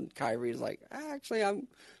way out, and Kyrie's like, actually, I'm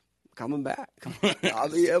coming back. I'll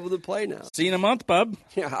be able to play now. See you in a month, bub.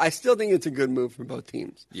 Yeah, I still think it's a good move for both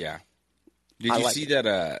teams. Yeah. Did you see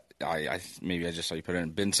that? Maybe I just saw you put it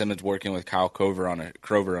in. Ben Simmons working with Kyle Korver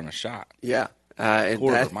on a shot. Yeah.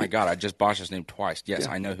 Korver, my God, I just botched his name twice. Yes,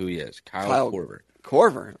 yeah. I know who he is. Kyle Korver.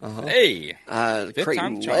 Korver. Uh-huh. Hey.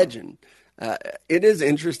 Creighton legend. It is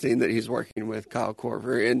interesting that he's working with Kyle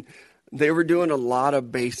Korver, and they were doing a lot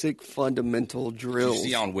of basic fundamental drills. Did you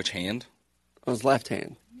see on which hand? On his left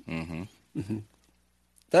hand. Mm-hmm. Mm-hmm.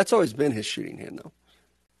 That's always been his shooting hand, though.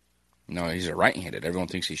 No, he's a right-handed. Everyone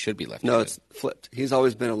thinks he should be left-handed. No, it's flipped. He's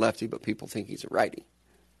always been a lefty, but people think he's a righty.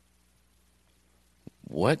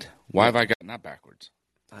 What? Why have I gotten that backwards?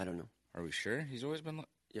 I don't know. Are we sure he's always been?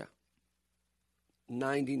 Yeah.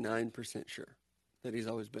 99% sure that he's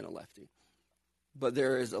always been a lefty. But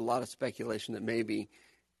there is a lot of speculation that maybe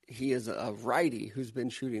he is a righty who's been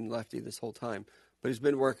shooting lefty this whole time. But he's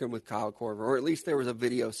been working with Kyle Korver, or at least there was a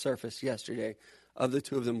video surfaced yesterday of the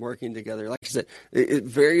two of them working together. Like I said,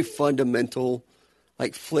 very fundamental,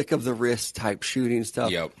 like flick of the wrist type shooting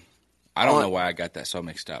stuff. Yep. I don't know why I got that so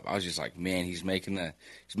mixed up. I was just like, man, he's making the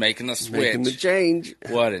switch. Making the change.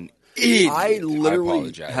 What an idiot. I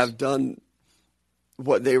literally have done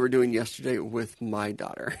what they were doing yesterday with my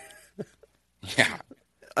daughter. Yeah.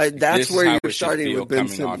 That's where you're starting with Ben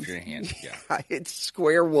Simmons. Off your hand. Yeah. It's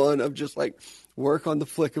square one of just like work on the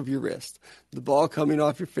flick of your wrist, the ball coming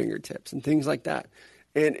off your fingertips and things like that.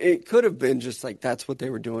 And it could have been just like that's what they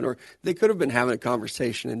were doing, or they could have been having a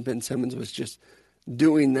conversation and Ben Simmons was just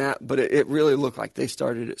doing that. But it really looked like they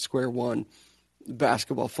started at square one,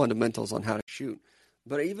 basketball fundamentals on how to shoot.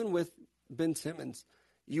 But even with Ben Simmons,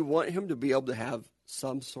 you want him to be able to have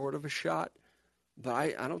some sort of a shot.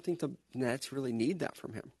 But I don't think the Nets really need that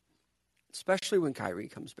from him, especially when Kyrie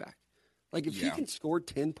comes back. Like, if he can score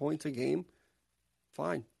 10 points a game,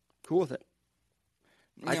 fine. Cool with it.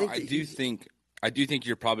 I do think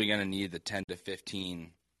you're probably going to need the 10 to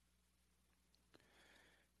 15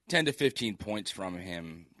 10 to 15 points from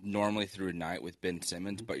him normally through a night with Ben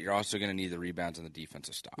Simmons, but you're also going to need the rebounds and the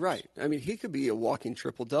defensive stops. Right. I mean, he could be a walking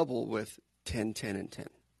triple-double with 10, 10, and 10.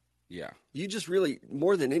 Yeah. You just really,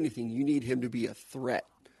 more than anything, you need him to be a threat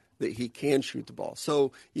that he can shoot the ball.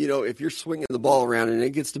 So, if you're swinging the ball around and it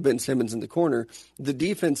gets to Ben Simmons in the corner, the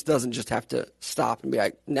defense doesn't just have to stop and be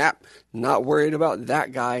like, not worried about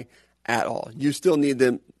that guy at all. You still need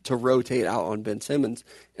them to rotate out on Ben Simmons.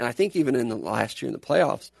 And I think even in the last year in the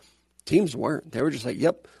playoffs, teams weren't. They were just like,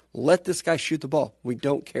 yep, let this guy shoot the ball. We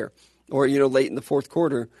don't care. Or, late in the fourth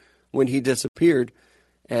quarter when he disappeared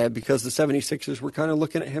because the 76ers were kind of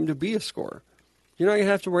looking at him to be a scorer. You're not going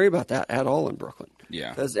to have to worry about that at all in Brooklyn. Yeah.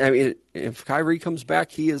 Because, if Kyrie comes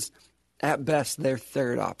back, he is, at best, their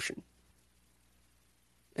third option.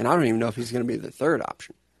 And I don't even know if he's going to be the third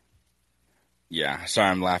option. Yeah. Sorry,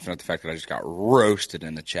 I'm laughing at the fact that I just got roasted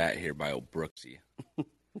in the chat here by old Brooksy.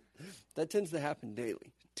 That tends to happen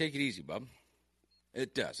daily. Take it easy, bub.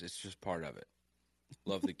 It does. It's just part of it.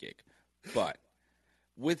 Love the gig. But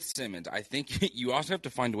with Simmons, I think you also have to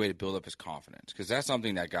find a way to build up his confidence because that's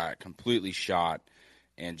something that got completely shot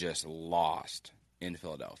and just lost in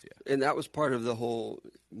Philadelphia. And that was part of the whole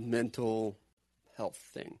mental health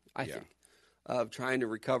thing, I think, of trying to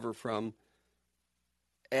recover from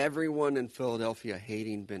everyone in Philadelphia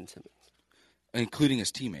hating Ben Simmons. Including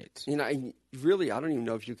his teammates. I don't even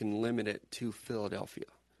know if you can limit it to Philadelphia.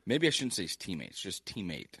 Maybe I shouldn't say his teammates, just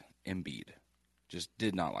teammate Embiid. Just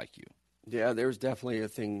did not like you. Yeah, there was definitely a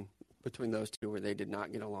thing between those two where they did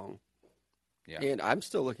not get along. Yeah. And I'm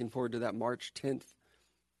still looking forward to that March 10th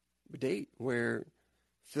date where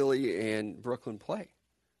Philly and Brooklyn play.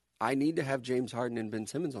 I need to have James Harden and Ben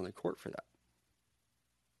Simmons on the court for that.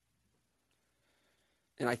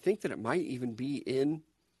 And I think that it might even be in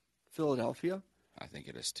Philadelphia. I think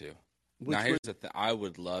it is too. Now, here's the thing. I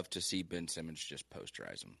would love to see Ben Simmons just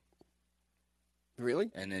posterize him.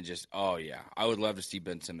 Really? And then I would love to see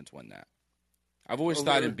Ben Simmons win that. I've always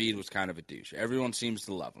thought Embiid was kind of a douche. Everyone seems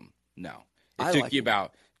to love him. No. It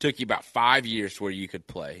took you about 5 years where you could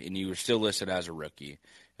play, and you were still listed as a rookie.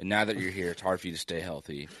 And now that you're here, it's hard for you to stay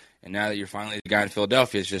healthy. And now that you're finally the guy in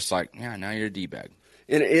Philadelphia, it's just like, yeah, now you're a D-bag.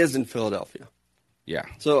 And it is in Philadelphia. Yeah.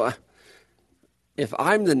 So if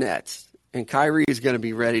I'm the Nets and Kyrie is going to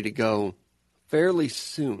be ready to go fairly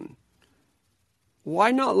soon,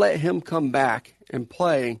 why not let him come back and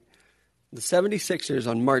play the 76ers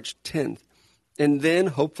on March 10th? And then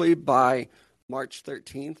hopefully by March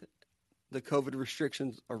 13th, the COVID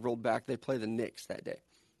restrictions are rolled back. They play the Knicks that day.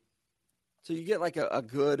 So you get like a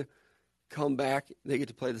good comeback. They get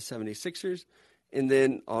to play the 76ers. And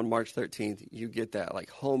then on March 13th, you get that like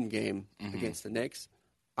home game against the Knicks.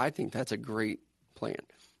 I think that's a great plan.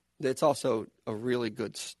 It's also a really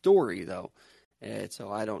good story, though. And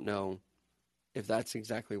so I don't know if that's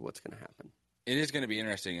exactly what's going to happen. It is going to be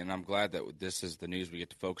interesting, and I'm glad that this is the news we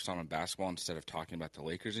get to focus on in basketball instead of talking about the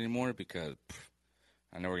Lakers anymore because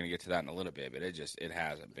I know we're going to get to that in a little bit, but it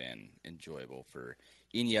hasn't been enjoyable for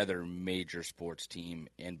any other major sports team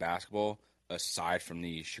in basketball aside from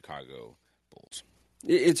the Chicago Bulls.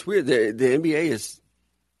 It's weird. The NBA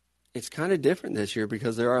it's kind of different this year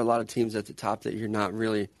because there are a lot of teams at the top that you're not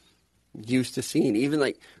really used to seeing. Even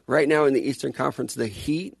like right now in the Eastern Conference, the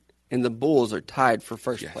Heat and the Bulls are tied for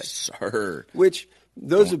first place. Yes, sir. Which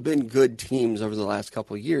those have been good teams over the last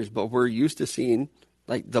couple of years, but we're used to seeing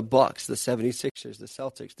like the Bucks, the 76ers, the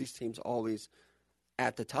Celtics, these teams always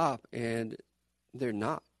at the top, and they're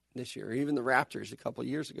not this year. Even the Raptors a couple of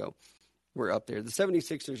years ago were up there. The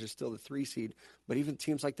 76ers are still the 3 seed, but even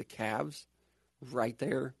teams like the Cavs right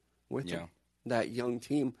there with them, that young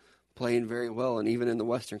team playing very well. And even in the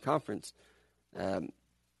Western Conference,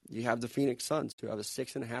 you have the Phoenix Suns who have a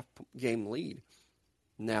 6.5 game lead.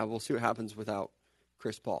 Now we'll see what happens without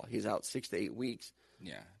Chris Paul. He's out 6 to 8 weeks.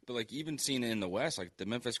 Yeah, but like even seeing it in the West, like the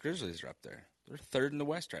Memphis Grizzlies are up there. They're third in the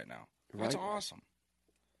West right now. That's awesome.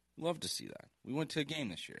 Love to see that. We went to a game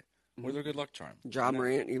this year. We're their good luck charm. Ja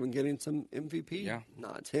Morant even getting some MVP Yeah.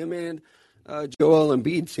 nods. Him and Joel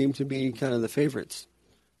Embiid seem to be kind of the favorites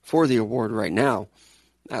for the award right now.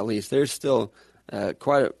 At least there's still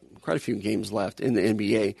quite a few games left in the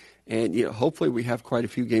NBA, and hopefully we have quite a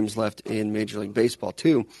few games left in Major League Baseball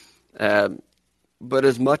too. But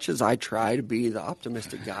as much as I try to be the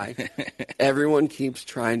optimistic guy, everyone keeps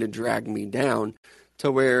trying to drag me down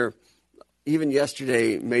to where even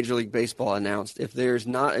yesterday Major League Baseball announced if there's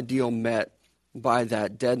not a deal met by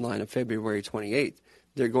that deadline of February 28th,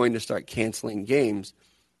 they're going to start canceling games.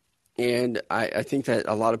 And I think that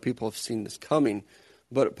a lot of people have seen this coming.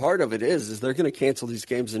 But part of it is they're going to cancel these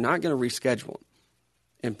games. They're not going to reschedule them.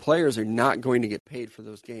 And players are not going to get paid for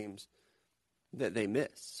those games that they miss.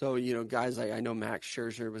 So, guys like, I know Max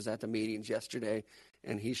Scherzer was at the meetings yesterday,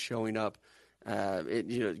 and he's showing up.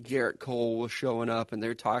 Garrett Cole was showing up, and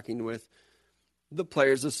they're talking with the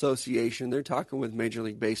Players Association. They're talking with Major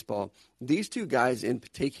League Baseball. These two guys in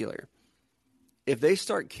particular, if they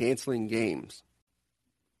start canceling games,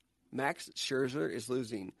 Max Scherzer is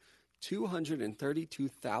losing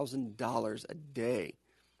 $232,000 a day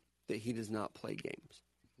that he does not play games.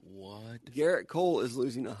 What? Garrett Cole is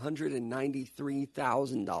losing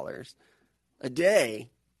 $193,000 a day.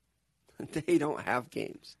 They don't have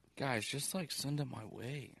games. Guys, just send them my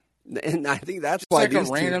way. And I think that's It's why like a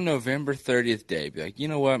random November 30th day. Be like, you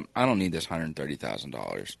know what? I don't need this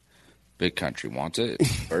 $130,000. Big Country wants it.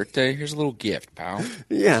 It's his birthday. Here's a little gift, pal.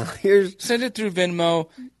 Yeah, Send it through Venmo.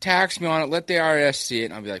 Tax me on it. Let the IRS see it.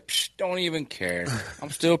 And I'll be like, psh, don't even care.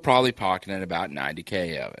 I'm still probably pocketing about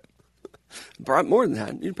 $90K of it. More than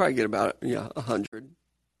that. You'd probably get about 100.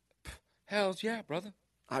 Hells yeah, brother.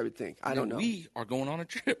 I would think. I don't know. We are going on a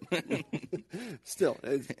trip. Still,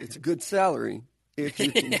 it's a good salary if you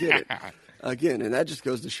can get it. Again, and that just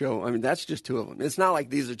goes to show, that's just two of them. It's not like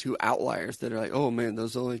these are two outliers that are like, oh, man,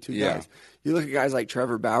 those are only two guys. You look at guys like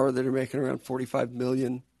Trevor Bauer that are making around $45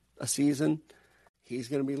 million a season. He's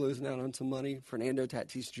going to be losing out on some money. Fernando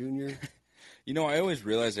Tatis Jr. I always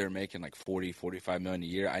realized they were making like $40-45 million a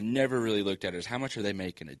year. I never really looked at it as how much are they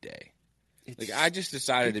making a day. I just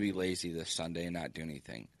decided to be lazy this Sunday and not do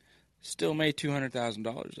anything. Still made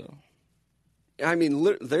 $200,000 though.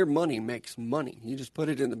 Their money makes money. You just put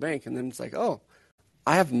it in the bank, and then it's like, oh,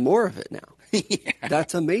 I have more of it now. Yeah.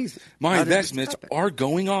 That's amazing. My investments are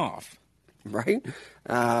going off. Right?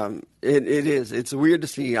 It is. It's weird to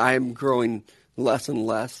see. I am growing less and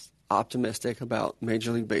less optimistic about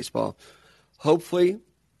Major League Baseball. Hopefully,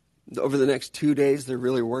 over the next 2 days, they're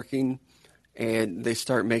really working, and they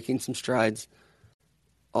start making some strides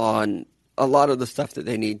on a lot of the stuff that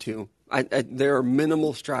they need to. There are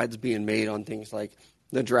minimal strides being made on things like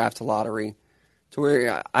the draft lottery, to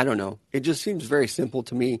where, I don't know, it just seems very simple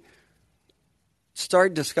to me.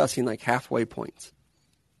 Start discussing like halfway points.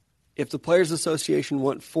 If the Players Association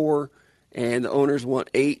want 4 and the owners want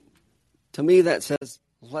 8, to me that says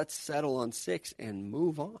let's settle on 6 and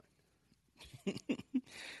move on.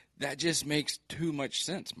 That just makes too much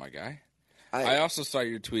sense, my guy. I also saw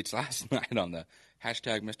your tweets last night on the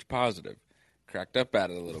hashtag Mr. Positive. Cracked up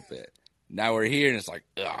at it a little bit. Now we're here, and it's like,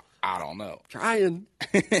 I don't know. I'm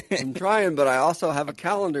trying, but I also have a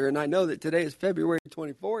calendar, and I know that today is February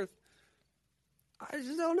 24th. I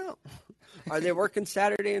just don't know. Are they working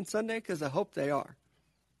Saturday and Sunday? Because I hope they are.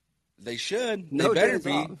 They should. No, they better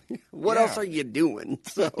be. Off. What else are you doing?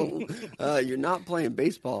 So you're not playing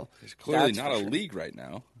baseball. It's clearly not a league right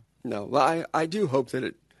now. No, well, I do hope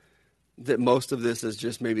that most of this is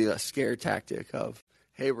just maybe a scare tactic of,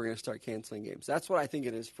 hey, we're going to start canceling games. That's what I think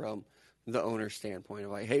it is from the owner's standpoint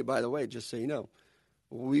of like, hey, by the way, just so you know,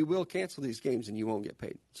 we will cancel these games and you won't get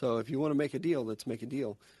paid. So if you want to make a deal, let's make a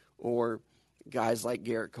deal. Or guys like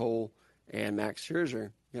Garrett Cole and Max Scherzer,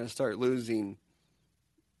 you're going to start losing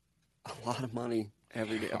a lot of money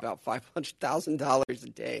every day, about $500,000 a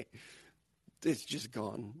day. It's just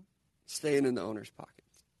gone, staying in the owner's pockets.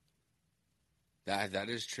 That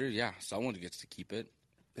is true, yeah. Someone gets to keep it.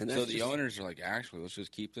 And so the owners are like, actually, let's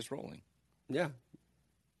just keep this rolling. Yeah.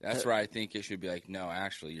 That's where I think it should be like, no,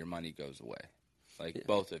 actually, your money goes away. Like,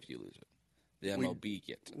 both of you lose it. The MLB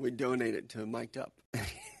gets it. We donate it to Mic'd Up.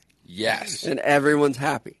 Yes. And everyone's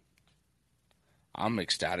happy. I'm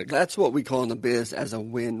ecstatic. That's what we call in the biz as a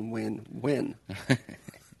win-win-win,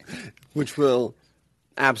 which will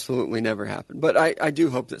absolutely never happen. But I do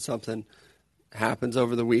hope that something happens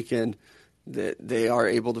over the weekend, that they are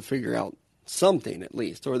able to figure out something at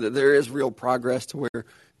least, or that there is real progress to where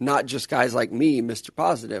not just guys like me, Mr.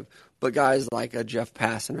 Positive, but guys like a Jeff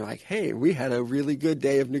Passan are like, hey, we had a really good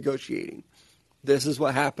day of negotiating. This is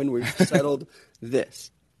what happened. We've settled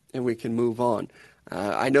this, and we can move on.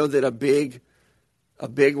 I know that a big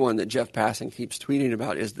one that Jeff Passan keeps tweeting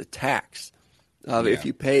about is the tax.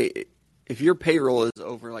 If your payroll is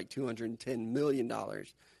over like $210 million,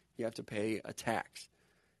 you have to pay a tax.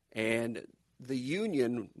 And the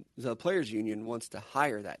union, the players' union, wants to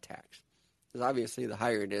higher that tax. Because obviously the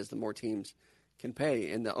higher it is, the more teams can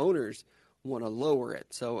pay. And the owners want to lower it.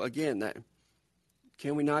 So, again,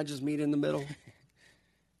 can we not just meet in the middle?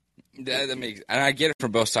 That makes, and I get it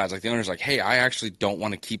from both sides. Like, the owner's like, hey, I actually don't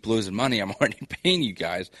want to keep losing money. I'm already paying you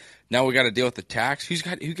guys. Now we got to deal with the tax. Who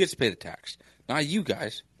gets to pay the tax? Not you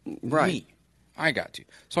guys. Right. Me. I got to.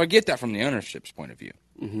 So I get that from the ownership's point of view.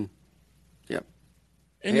 Mm-hmm. Yep.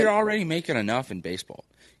 And you're already making enough in baseball.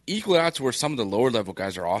 Equal out to where some of the lower level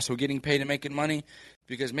guys are also getting paid and making money,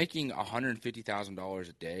 Because making $150,000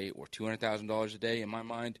 a day or $200,000 a day, in my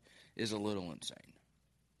mind, is a little insane.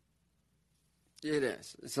 It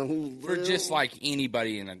is. It's for just like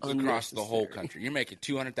anybody across the whole country. You're making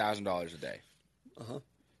 $200,000 a day. Uh-huh.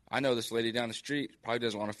 I know this lady down the street probably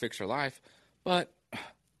doesn't want to fix her life, but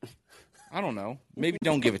I don't know. Maybe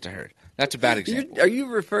don't give it to her. That's a bad example. Are you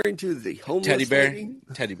referring to the homeless teddy bear? lady?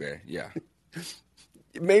 Teddy bear, yeah.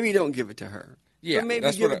 Maybe don't give it to her. Yeah, but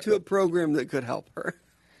maybe give it to a program that could help her.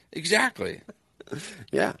 Exactly.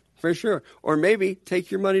 Yeah, for sure. Or maybe take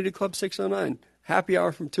your money to Club 609. Happy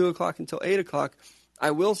hour from 2 o'clock until 8 o'clock. I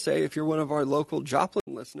will say, if you're one of our local Joplin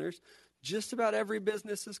listeners, just about every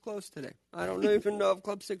business is closed today. I don't even know if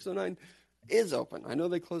Club 609 is open. I know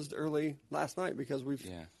they closed early last night because we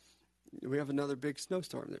have another big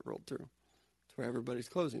snowstorm that rolled through to where everybody's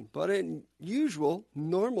closing. But in usual,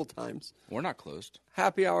 normal times, we're not closed.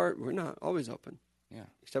 Happy hour, we're not always open. Yeah.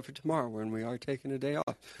 Except for tomorrow when we are taking a day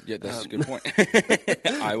off. Yeah, that's a good point.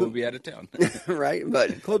 I will be out of town. Right?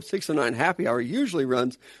 But Club 609 Happy Hour usually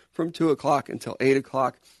runs from 2 o'clock until 8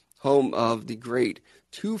 o'clock, home of the great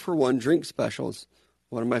 2-for-1 drink specials.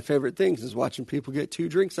 One of my favorite things is watching people get 2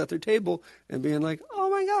 drinks at their table and being like, oh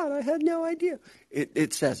my God, I had no idea.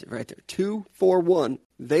 It says it right there. 2 for 1.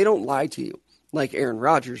 They don't lie to you like Aaron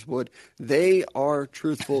Rodgers would. They are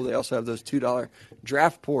truthful. They also have those $2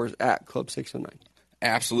 draft pours at Club 609.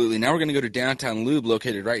 Absolutely. Now we're going to go to Downtown Lube,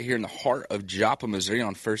 located right here in the heart of Joplin, Missouri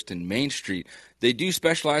on 1st and Main Street. They do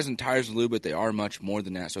specialize in tires and lube, but they are much more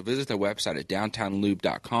than that. So visit their website at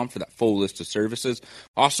downtownlube.com for that full list of services.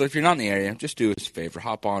 Also, if you're not in the area, just do us a favor.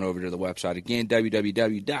 Hop on over to the website. Again,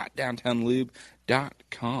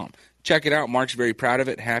 www.downtownlube.com. Check it out. Mark's very proud of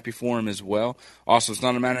it. Happy for him as well. Also, it's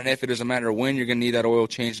not a matter of if, it is a matter of when you're going to need that oil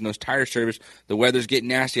change and those tire service. The weather's getting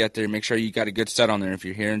nasty out there. Make sure you got a good set on there. If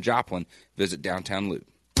you're here in Joplin, visit Downtown Lube.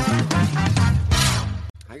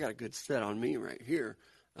 I got a good set on me right here.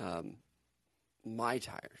 My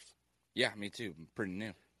tires. Yeah, me too. Pretty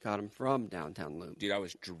new. Got them from Downtown Lube. Dude, I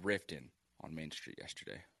was drifting on Main Street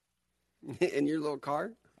yesterday. In your little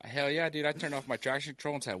car? Hell yeah, dude. I turned off my traction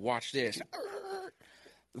control and said, watch this.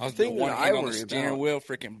 I was the the one hand on the steering wheel,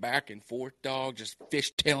 freaking back and forth, dog, just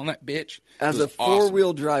fishtailing that bitch. As a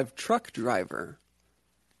four-wheel drive truck driver,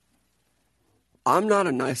 I'm not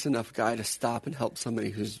a nice enough guy to stop and help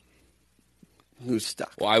somebody who's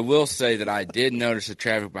stuck. Well, I will say that I did notice the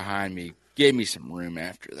traffic behind me gave me some room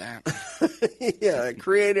after that. Yeah, it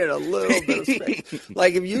created a little bit of space.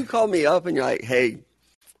 Like if you call me up and you're like, hey,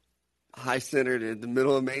 high-centered in the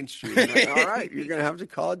middle of Main Street. Like, all right, you're going to have to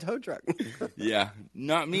call a tow truck. Yeah,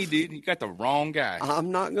 not me, dude. You got the wrong guy.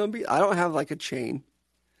 I'm not going to be. I don't have like a chain.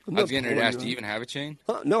 I was getting ready to ask, do you even have a chain?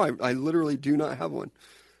 No, I literally do not have one.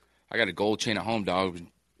 I got a gold chain at home, dog.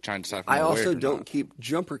 I'm trying to decide if I I'm also wear it or don't not. keep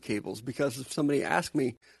jumper cables because if somebody asks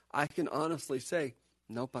me, I can honestly say,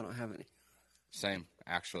 nope, I don't have any. Same,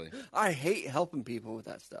 actually. I hate helping people with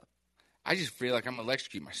that stuff. I just feel like I'm going to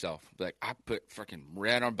electrocute myself. Like, I put freaking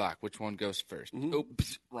red on black. Which one goes first? Mm-hmm.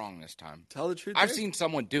 Oops, wrong this time. Tell the truth. I've seen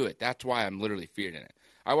someone do it. That's why I'm literally feared in it.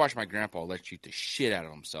 I watched my grandpa electrocute the shit out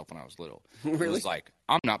of himself when I was little. Really? It was like,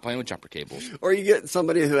 I'm not playing with jumper cables. Or you get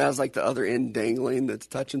somebody who has like the other end dangling that's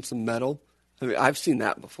touching some metal. I mean, I've seen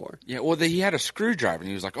that before. Yeah, well, he had a screwdriver, and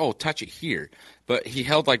he was like, oh, touch it here. But he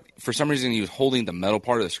held, like, for some reason, he was holding the metal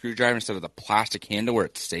part of the screwdriver instead of the plastic handle where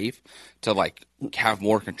it's safe to, like, have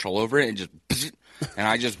more control over it. And just, and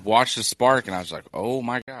I just watched the spark, and I was like, oh,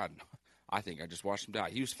 my God. I think I just watched him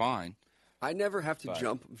die. He was fine. I never have to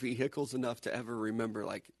jump vehicles enough to ever remember,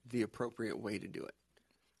 like, the appropriate way to do it.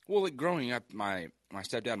 Well, like, growing up, my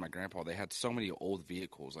stepdad and my grandpa, they had so many old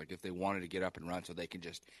vehicles. Like, if they wanted to get up and run so they could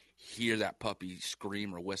just hear that puppy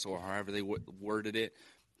scream or whistle or however they worded it,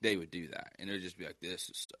 they would do that. And it would just be like, this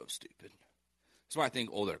is so stupid. That's why I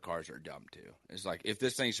think older cars are dumb, too. It's like, if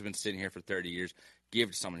this thing's been sitting here for 30 years, give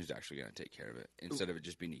it to someone who's actually going to take care of it instead of it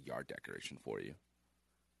just being a yard decoration for you.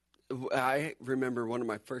 I remember one of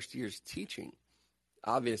my first years teaching,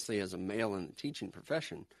 obviously as a male in the teaching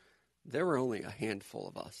profession, there were only a handful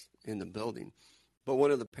of us in the building. But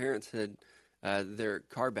one of the parents had, their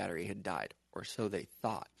car battery had died, or so they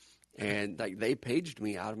thought. And like they paged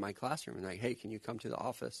me out of my classroom and like, hey, can you come to the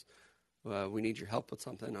office? We need your help with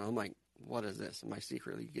something. And I'm like, what is this? Am I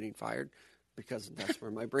secretly getting fired? Because that's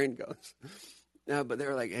where my brain goes. But they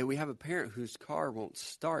were like, hey, we have a parent whose car won't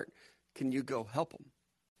start. Can you go help them?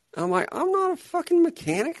 I'm like, I'm not a fucking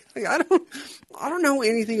mechanic. Like, I don't know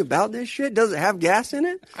anything about this shit. Does it have gas in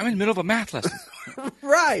it? I'm in the middle of a math lesson.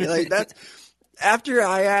 Right. Like that's after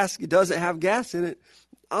I ask, does it have gas in it?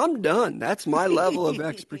 I'm done. That's my level of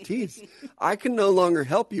expertise. I can no longer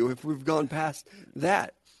help you if we've gone past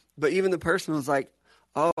that. But even the person was like,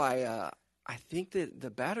 Oh, I think that the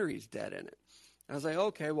battery's dead in it. I was like,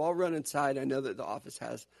 okay, well, I'll run inside. I know that the office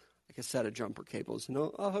has like a set of jumper cables, and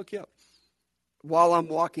I'll hook you up. While I'm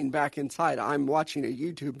walking back inside, I'm watching a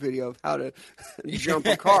YouTube video of how to jump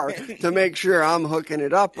a car to make sure I'm hooking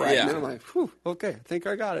it up right. Yeah. And then I'm like, whew, okay, I think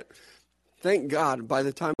I got it. Thank God, by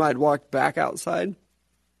the time I'd walked back outside,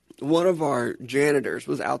 one of our janitors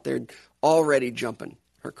was out there already jumping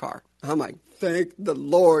her car. I'm like, thank the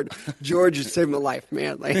Lord, George has saved my life,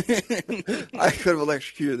 man. Like, I could have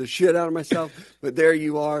electrocuted the shit out of myself, but there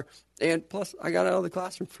you are. And plus, I got out of the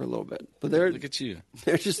classroom for a little bit. But Look at you.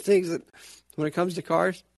 they're just things that, when it comes to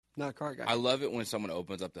cars, not a car guy. I love it when someone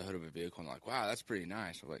opens up the hood of a vehicle and like, wow, that's pretty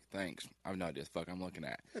nice. I'm like, thanks. I have no idea what the fuck I'm looking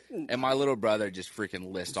at. And my little brother just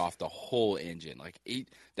freaking lists off the whole engine. Like,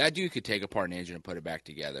 that dude could take apart an engine and put it back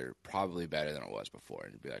together probably better than it was before.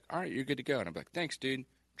 And he'd be like, all right, you're good to go. And I'm like, thanks, dude.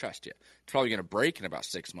 Trust you. It's probably going to break in about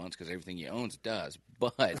 6 months because everything he owns does.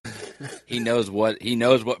 But he knows what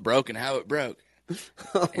broke and how it broke.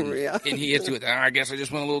 Oh, And, yeah. and he hits you with, I guess I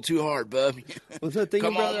just went a little too hard, bub. What's that thing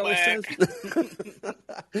Come your brother on always back.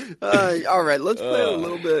 says? All right, let's play a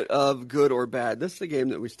little bit of good or bad. This is a game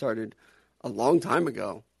that we started a long time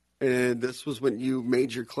ago. And this was when you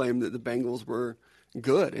made your claim that the Bengals were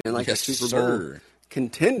good and like Yes, a Super Bowl sir.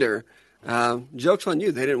 contender. Joke's on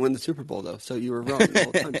you. They didn't win the Super Bowl, though, so you were wrong the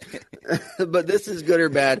whole time. But this is good or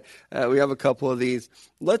bad. We have a couple of these.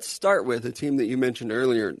 Let's start with a team that you mentioned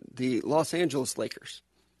earlier, the Los Angeles Lakers.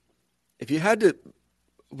 If you had to,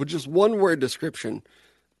 with just one word description,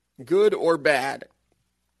 good or bad,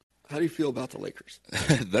 how do you feel about the Lakers?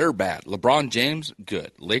 They're bad. LeBron James,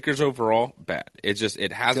 good. Lakers overall, bad.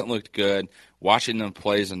 It hasn't looked good. Watching them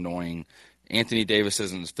play is annoying. Anthony Davis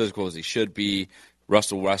isn't as physical as he should be.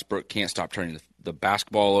 Russell Westbrook can't stop turning the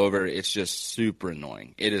basketball over. It's just super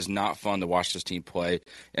annoying. It is not fun to watch this team play.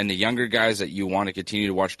 And the younger guys that you want to continue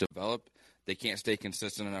to watch develop, they can't stay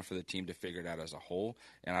consistent enough for the team to figure it out as a whole.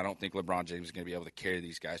 And I don't think LeBron James is going to be able to carry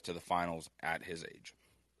these guys to the finals at his age.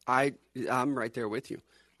 I'm right there with you.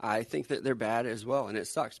 I think that they're bad as well, and it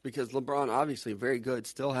sucks because LeBron, obviously very good,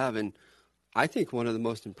 still having, I think, one of the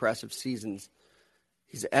most impressive seasons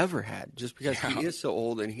he's ever had, just because he is so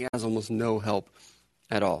old and he has almost no help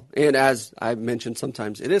at all. And as I've mentioned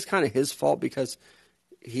sometimes, it is kind of his fault because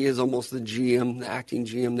he is almost the GM, the acting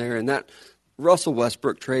GM there. And that Russell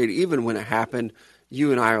Westbrook trade, even when it happened,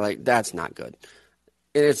 you and I are like, that's not good.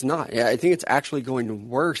 And it's not. I think it's actually going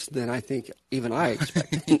worse than I think even I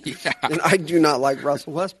expected. Yeah. And I do not like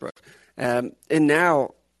Russell Westbrook. And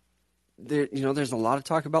now, there's a lot of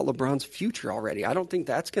talk about LeBron's future already. I don't think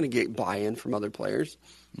that's going to get buy-in from other players.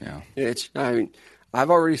 Yeah. I've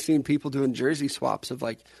already seen people doing jersey swaps of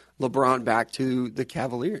like LeBron back to the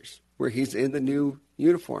Cavaliers, where he's in the new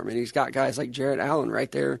uniform, and he's got guys like Jarrett Allen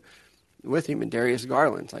right there with him and Darius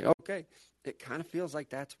Garland. It's like, okay, it kind of feels like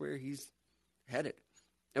that's where he's headed.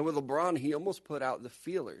 And with LeBron, he almost put out the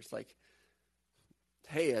feelers, like,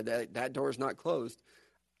 hey, that door's not closed.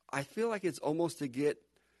 I feel like it's almost to get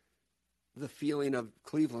the feeling of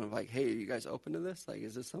Cleveland of like, hey, are you guys open to this? Like,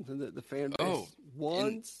 is this something that the fan base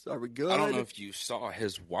wants? Are we good? I don't know if you saw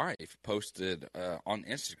his wife posted on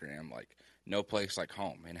Instagram, like, no place like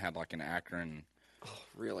home, and had like an Akron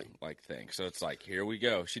really like thing. So it's like, here we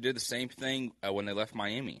go. She did the same thing when they left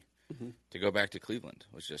Miami to go back to Cleveland.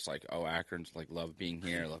 It was just like, oh, Akron's like, love being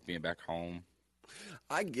here, love being back home.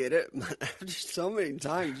 I get it. After so many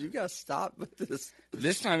times, you got to stop with this.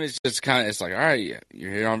 This time it's just kind of, it's like, all right,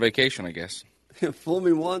 you're here on vacation, I guess. Fool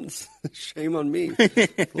me once, shame on me.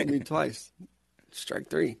 Fool me twice, strike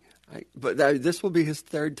three. But this will be his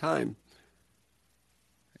third time.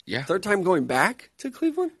 Yeah. Third time going back to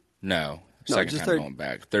Cleveland? No. No, Second just time third- going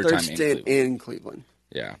back. Third time in stint Cleveland. in Cleveland.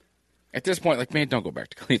 Yeah. At this point, like, man, don't go back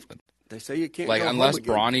to Cleveland. They say you can't Like, go unless home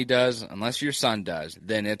again. Bronny does, unless your son does,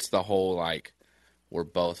 then it's the whole, like, we're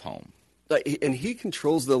both home. And he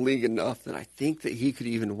controls the league enough that I think that he could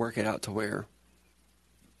even work it out to where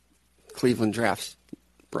Cleveland drafts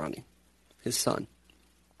Bronny, his son.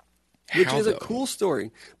 Which How, is a though? cool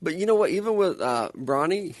story. But you know what? Even with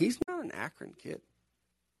Bronny, he's not an Akron kid.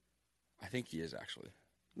 I think he is, actually.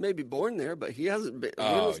 Maybe born there, but he hasn't been.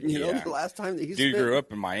 Oh, the last time that he's Dude grew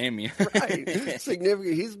up in Miami. right,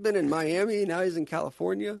 significant. He's been in Miami. Now he's in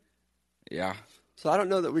California. Yeah. So I don't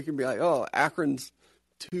know that we can be like, oh, Akron's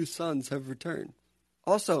two sons have returned.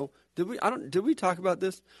 Also, did we talk about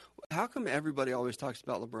this? How come everybody always talks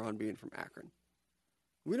about LeBron being from Akron?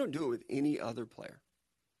 We don't do it with any other player.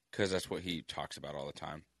 Because that's what he talks about all the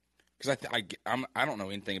time. Because I don't know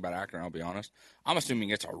anything about Akron, I'll be honest. I'm assuming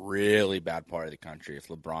it's a really bad part of the country if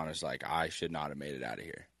LeBron is like, I should not have made it out of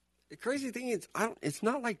here. The crazy thing is, it's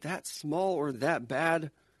not like that small or that bad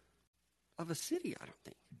of a city, I don't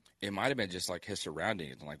think. It might have been just like his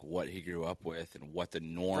surroundings and like what he grew up with and what the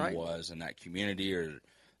norm was in that community or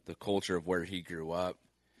the culture of where he grew up.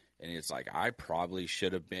 And it's like, I probably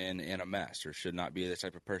should have been in a mess or should not be this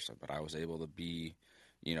type of person, but I was able to be,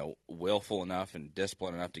 willful enough and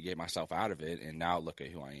disciplined enough to get myself out of it. And now look at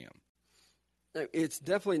who I am. It's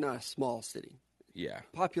definitely not a small city. Yeah.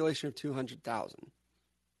 Population of 200,000.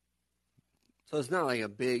 So it's not like a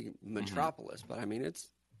big metropolis, but I mean, it's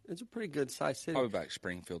a pretty good sized city. Probably about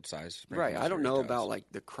Springfield size. Right. I don't know about like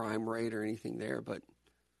the crime rate or anything there, but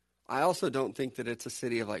I also don't think that it's a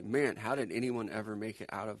city of like, man, how did anyone ever make it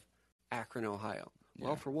out of Akron, Ohio? Yeah.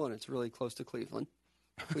 Well, for one, it's really close to Cleveland.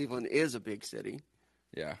 Cleveland is a big city.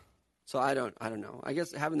 Yeah. So I don't know. I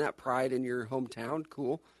guess having that pride in your hometown,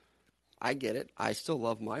 cool. I get it. I still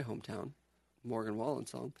love my hometown, Morgan Wallen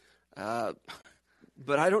song.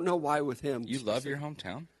 But I don't know why with him. You love your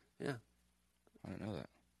hometown? Yeah. I don't know that.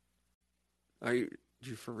 Are you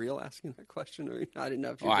for real asking that question? Or I didn't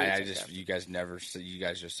know if you. Oh, you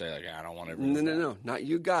guys just say like, I don't want to. No, not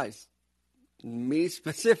you guys. Me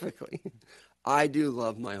specifically. I do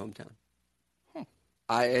love my hometown. Huh.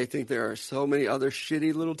 I think there are so many other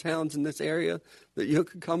shitty little towns in this area that you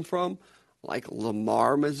could come from, like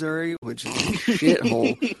Lamar, Missouri, which is a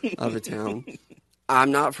shithole of a town.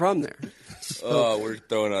 I'm not from there. So, we're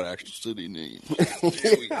throwing out actual city names.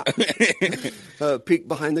 Peek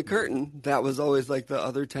behind the curtain, that was always like the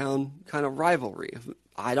other town kind of rivalry.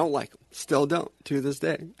 I don't like them. Still don't, to this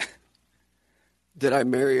day. Did I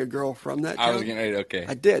marry a girl from that town? I was getting okay.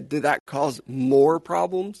 I did. Did that cause more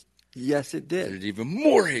problems? Yes, it did. There's even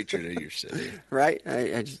more hatred in your city. Right?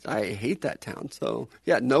 I hate that town. So,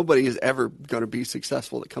 yeah, nobody is ever going to be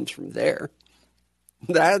successful that comes from there.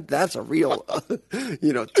 That's a real,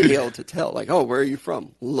 tale to tell. Like, oh, where are you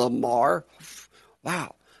from? Lamar?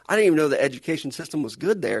 Wow. I didn't even know the education system was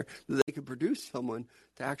good there, that they could produce someone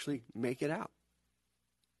to actually make it out.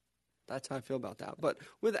 That's how I feel about that. But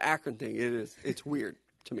with the Akron thing, it's weird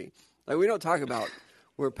to me. Like, we don't talk about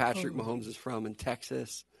where Patrick Mahomes is from in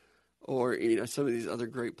Texas or, some of these other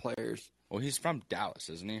great players. Well, he's from Dallas,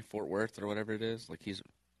 isn't he? Fort Worth or whatever it is. Like,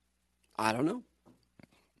 I don't know.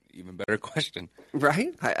 Even better question.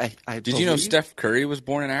 Right? I Did you know Steph Curry was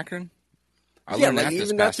born in Akron? I learned that this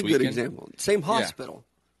even past that's a weekend. good example. Same hospital.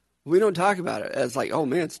 Yeah. We don't talk about it as like, oh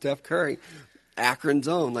man, Steph Curry, Akron's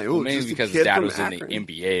own. Like, oh, well, maybe because his dad was Akron. In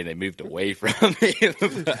the NBA and they moved away from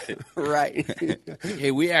it. Right.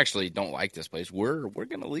 Hey, we actually don't like this place. We're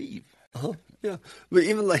gonna leave. Uh-huh. Yeah, but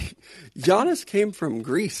even like Giannis came from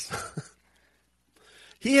Greece.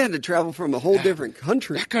 He had to travel from a whole different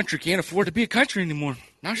country. That country can't afford to be a country anymore.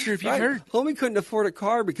 Not sure if you've heard. Homie couldn't afford a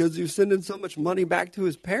car because he was sending so much money back to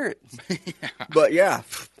his parents. Yeah. But yeah,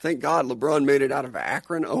 thank God LeBron made it out of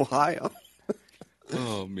Akron, Ohio.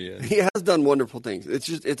 Oh, man. He has done wonderful things.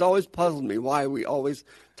 It's always puzzled me why we always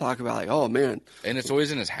talk about like, oh, man. And it's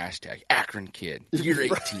always in his hashtag, Akron kid, year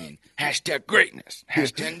 18, hashtag greatness,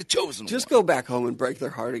 hashtag the chosen Just one. go back home and break their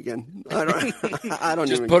heart again. I don't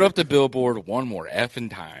Just even put care. up the billboard one more effing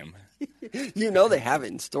time. They have it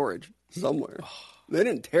in storage somewhere. They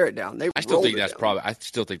didn't tear it down. I still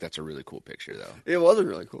think that's a really cool picture, though. It was a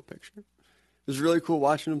really cool picture. It was really cool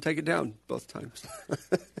watching them take it down both times.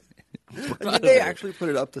 Did they actually put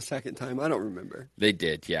it up the second time? I don't remember. They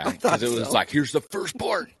did, yeah. Because it was like, here's the first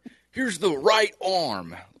part. Here's the right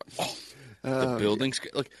arm. Oh, the building's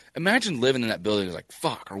look. Imagine living in that building. It's like,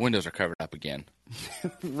 fuck, our windows are covered up again.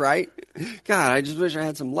 Right? God, I just wish I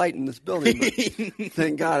had some light in this building. But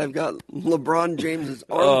thank God I've got LeBron James's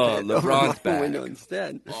armpit over my window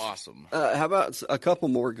instead. Awesome. How about a couple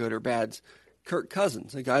more good or bads? Kirk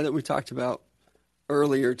Cousins, a guy that we talked about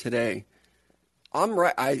earlier today. I'm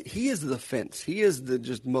right. He is the fence. He is the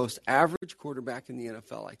just most average quarterback in the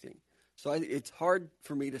NFL, I think. So it's hard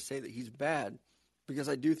for me to say that he's bad because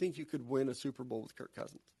I do think you could win a Super Bowl with Kirk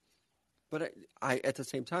Cousins. But I at the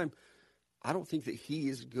same time, I don't think that he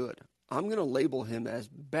is good. I'm going to label him as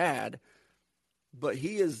bad, but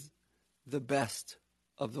he is the best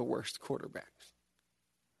of the worst quarterbacks.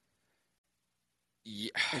 Yeah.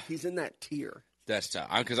 Like he's in that tier. That's tough.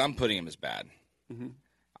 Because I'm putting him as bad. Mm-hmm.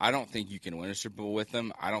 I don't think you can win a Super Bowl with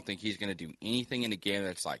him. I don't think he's going to do anything in a game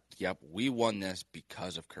that's like, yep, we won this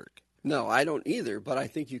because of Kirk. No, I don't either, but I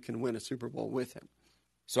think you can win a Super Bowl with him.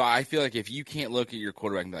 So I feel like if you can't look at your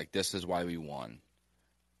quarterback and be like, this is why we won,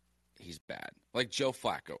 he's bad. Like Joe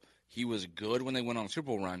Flacco. He was good when they went on a Super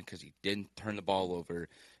Bowl run because he didn't turn the ball over,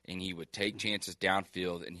 and he would take chances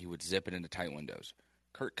downfield, and he would zip it into tight windows.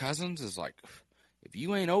 Kirk Cousins is like, if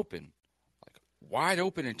you ain't open, like wide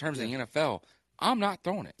open in terms of the NFL, I'm not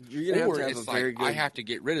throwing it. You're gonna Or have to have it's a like, very good. I have to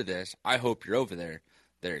get rid of this. I hope you're over there.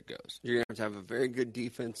 There it goes. You're gonna have a very good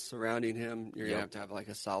defense surrounding him. You're gonna have like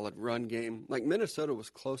a solid run game. Like Minnesota was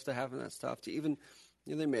close to having that stuff. To even,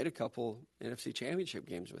 they made a couple NFC Championship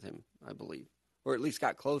games with him, I believe, or at least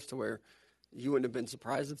got close to where you wouldn't have been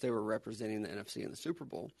surprised if they were representing the NFC in the Super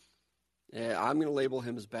Bowl. I'm gonna label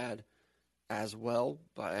him as bad as well,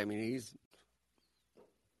 but I mean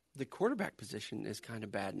the quarterback position is kind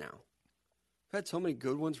of bad now. I've had so many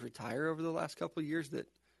good ones retire over the last couple of years that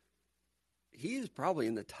he is probably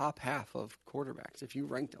in the top half of quarterbacks if you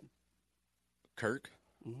ranked him. Kirk?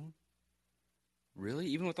 Mm-hmm. Really?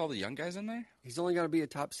 Even with all the young guys in there? He's only got to be a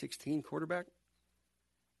top 16 quarterback.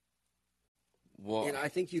 Well, And I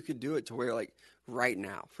think you could do it to where, like, right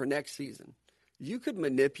now, for next season, you could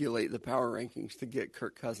manipulate the power rankings to get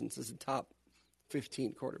Kirk Cousins as a top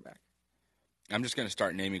 15 quarterback. I'm just going to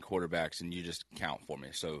start naming quarterbacks, and you just count for me.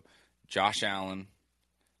 So, Josh Allen,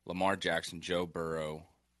 Lamar Jackson, Joe Burrow,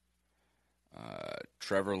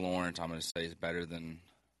 Trevor Lawrence, I'm going to say is better than,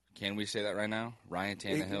 can we say that right now? Ryan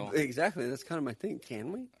Tannehill? Exactly. That's kind of my thing.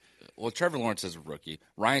 Can we? Well, Trevor Lawrence is a rookie.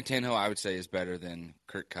 Ryan Tannehill, I would say, is better than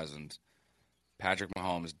Kirk Cousins. Patrick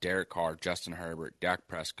Mahomes, Derek Carr, Justin Herbert, Dak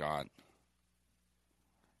Prescott,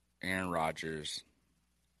 Aaron Rodgers,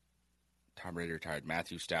 Tom Brady retired,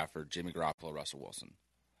 Matthew Stafford, Jimmy Garoppolo, Russell Wilson.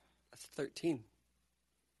 That's 13.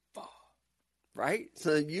 Right?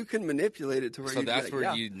 So you can manipulate it to where So that's like,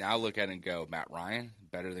 where you now look at it and go, Matt Ryan,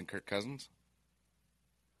 better than Kirk Cousins?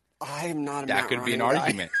 I'm not a That Matt could be an Ryan guy.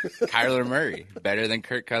 argument. Kyler Murray, better than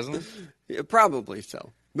Kirk Cousins? Yeah, probably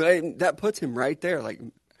so. But that puts him right there, like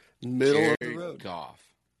middle of the Jared road. Goff.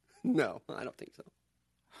 No, I don't think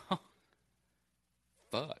so.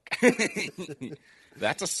 Fuck.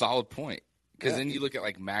 That's a solid point. Because then you look at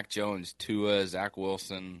like Mac Jones, Tua, Zach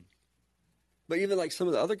Wilson. But even like some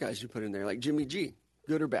of the other guys you put in there, like Jimmy G,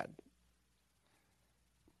 good or bad?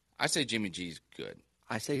 I say Jimmy G's good.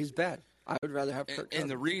 I say he's bad. I would rather have Kirk And Cousins.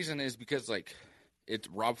 the reason is because like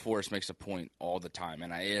Rob Forrest makes a point all the time,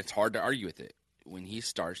 and it's hard to argue with it. When he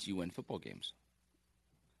starts, you win football games.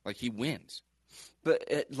 Like he wins. But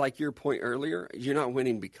like your point earlier, you're not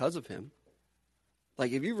winning because of him.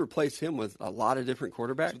 Like if you replace him with a lot of different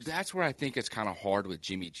quarterbacks, So that's where I think it's kind of hard with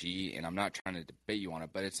Jimmy G, and I'm not trying to debate you on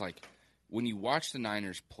it, but it's like when you watch the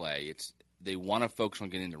Niners play, they want to focus on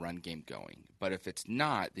getting the run game going. But if it's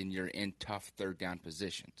not, then you're in tough third down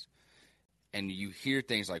positions. And you hear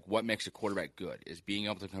things like what makes a quarterback good is being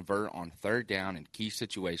able to convert on third down in key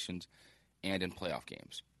situations and in playoff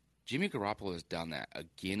games. Jimmy Garoppolo has done that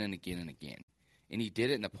again and again and again. And he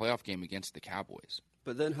did it in the playoff game against the Cowboys.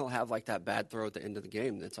 but then he'll have like that bad throw at the end of the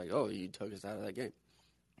game. That's like, oh, you took us out of that game.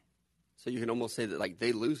 So you can almost say that like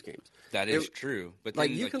they lose games. That is true. But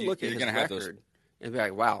Like then, you can look at you're his gonna have record those. and be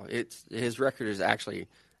like, wow, his record is actually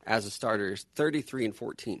as a starter is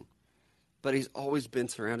 33-14, but he's always been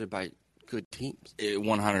surrounded by good teams.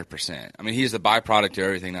 100%. I mean, he's the byproduct of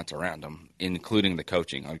everything that's around him, including the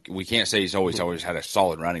coaching. Like, we can't say he's always had a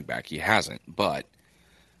solid running back. He hasn't, but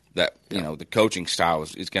that the coaching style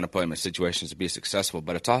is going to put him in situations to be successful.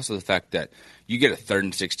 But it's also the fact that you get a 3rd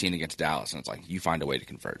and 16 against Dallas, and it's like you find a way to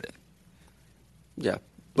convert it. Yeah,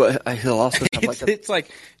 but he'll also have like It's like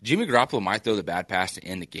Jimmy Garoppolo might throw the bad pass to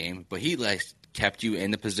end the game, but he kept you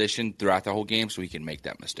in the position throughout the whole game so he can make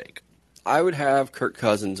that mistake. I would have Kirk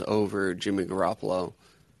Cousins over Jimmy Garoppolo,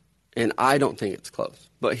 and I don't think it's close.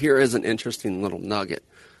 But here is an interesting little nugget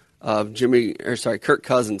of Kirk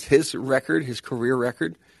Cousins. His record, his career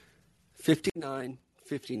record, 59,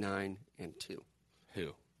 59, and 2.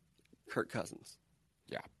 Who? Kirk Cousins.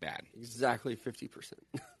 Yeah, bad. Exactly 50%.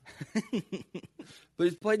 But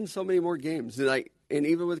he's played in so many more games. And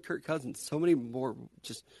even with Kirk Cousins, so many more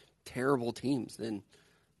just terrible teams than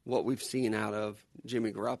what we've seen out of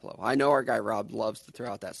Jimmy Garoppolo. I know our guy Rob loves to throw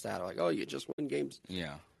out that stat like, oh, you just win games.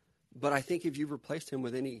 Yeah. But I think if you replaced him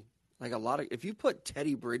with if you put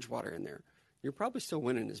Teddy Bridgewater in there, you're probably still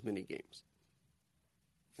winning as many games.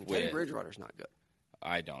 Teddy Bridgewater's not good.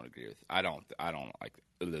 I don't agree with. I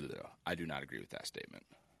do not agree with that statement.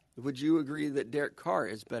 Would you agree that Derek Carr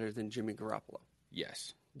is better than Jimmy Garoppolo?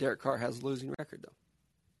 Yes. Derek Carr has a losing record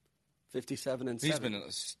though. 57-7. He's been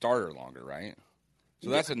a starter longer, right? So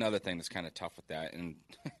that's another thing that's kind of tough with that. And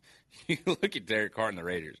you look at Derek Carr and the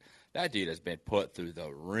Raiders. That dude has been put through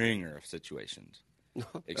the ringer of situations,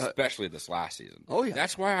 especially this last season. Oh, yeah.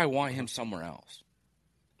 That's why I want him somewhere else.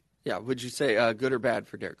 Yeah, would you say good or bad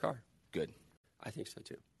for Derek Carr? Good. I think so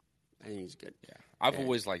too. I think he's good. Yeah. I've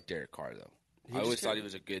always liked Derek Carr, though. I always just thought he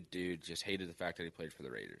was a good dude, just hated the fact that he played for the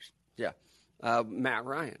Raiders. Yeah. Matt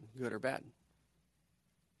Ryan, good or bad?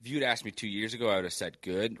 If you'd asked me 2 years ago, I would have said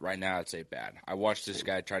good. Right now, I'd say bad. I watched this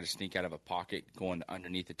guy try to sneak out of a pocket, going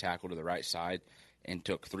underneath the tackle to the right side, and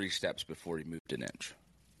took 3 steps before he moved an inch.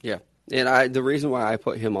 Yeah. And the reason why I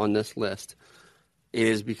put him on this list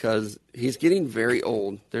is because he's getting very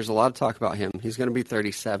old. There's a lot of talk about him. He's going to be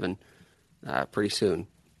 37 pretty soon.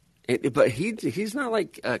 But he's not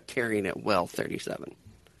like carrying it well, 37.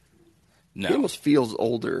 No. He almost feels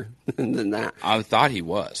older than that. I thought he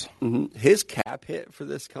was. Mm-hmm. His cap hit for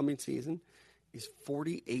this coming season is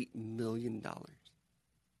 $48 million. Yikes.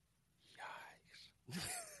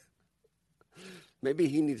 Maybe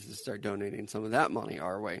he needs to start donating some of that money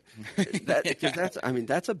our way. Because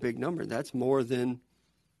that's a big number. That's more than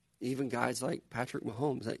even guys like Patrick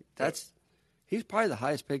Mahomes. He's probably the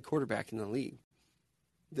highest paid quarterback in the league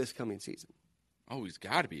this coming season. Oh, he's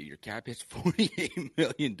got to be. Your cap hit's $48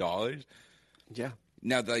 million. Yeah.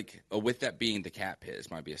 Now, with that being the cap hit,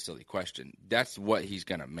 this might be a silly question. That's what he's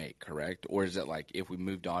going to make, correct? Or is it like if we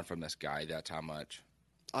moved on from this guy, that's how much?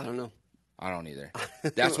 I don't know. I don't either.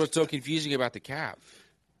 That's what's so confusing about the cap.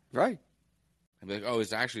 Right. I'd be like, oh,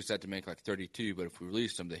 it's actually set to make like 32, but if we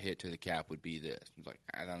released him, the hit to the cap would be this. It's like,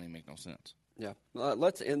 that doesn't even make no sense. Yeah.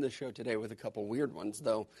 Let's end the show today with a couple weird ones,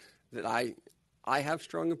 though, that I have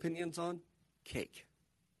strong opinions on. Cake.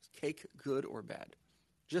 Is cake good or bad?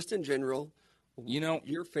 Just in general,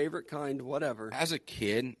 your favorite kind, whatever. As a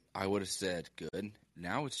kid, I would have said good.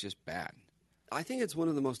 Now it's just bad. I think it's one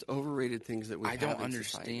of the most overrated things that we have in society. I don't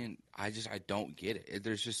understand. I don't get it.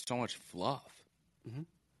 There's just so much fluff. Mm-hmm.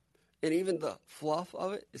 And even the fluff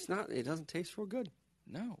of it, it doesn't taste real good.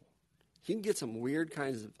 No. You can get some weird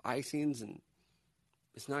kinds of icings, and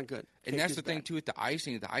it's not good. And that's the thing, too, with the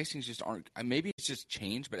icing. The icings just aren't – maybe it's just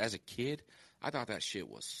changed, but as a kid, I thought that shit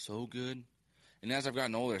was so good. And as I've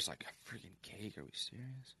gotten older, it's like, a freaking cake. Are we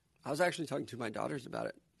serious? I was actually talking to my daughters about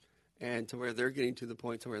it, and to where they're getting to the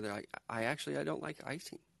point to where they're like, I don't like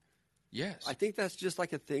icing. Yes. I think that's just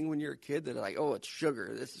like a thing when you're a kid that like, oh, it's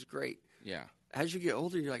sugar. This is great. Yeah. As you get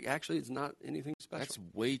older, you're like, actually, it's not anything special. That's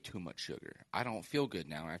way too much sugar. I don't feel good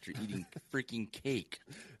now after eating freaking cake.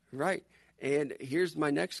 Right. And here's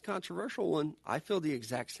my next controversial one. I feel the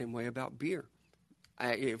exact same way about beer.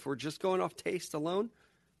 If we're just going off taste alone,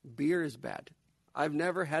 beer is bad. I've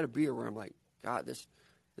never had a beer where I'm like, God, this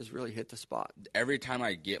really hit the spot. Every time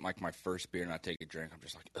I get like my first beer and I take a drink, I'm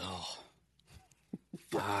just like, oh,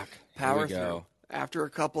 fuck. Power through. After a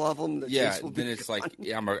couple of them, then it's gone. Like,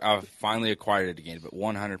 I've finally acquired it again, but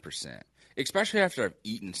 100%. Especially after I've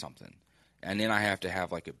eaten something, and then I have to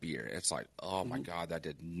have like a beer. It's like, oh my God,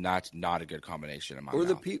 that's not a good combination in my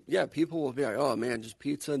mouth. People will be like, oh man, just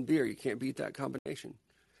pizza and beer. You can't beat that combination.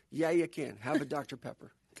 Yeah, you can. Have a Dr.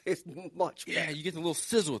 Pepper. Tastes much better. Yeah, you get the little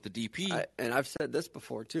sizzle with the DP. And I've said this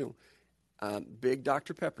before too. Big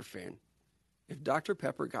Dr. Pepper fan. If Dr.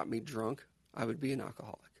 Pepper got me drunk, I would be an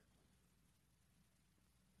alcoholic.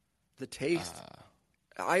 The taste.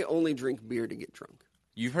 I only drink beer to get drunk.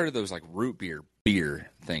 You've heard of those like root beer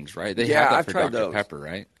things, right? They have that I've for tried Dr. those. Pepper,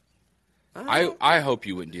 right? I hope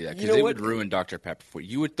you wouldn't do that because it would ruin Dr. Pepper for you.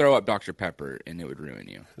 You would throw up Dr. Pepper and it would ruin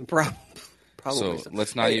you. Probably. So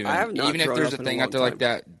let's not even if there's a thing out there like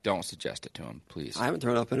that, don't suggest it to him, please. I haven't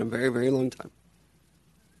thrown up in a very, very long time.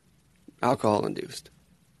 Alcohol induced.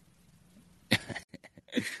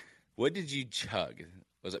 What did you chug?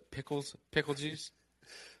 Was it pickle juice?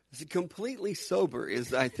 Completely sober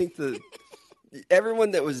is, I think,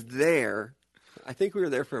 everyone that was there. I think we were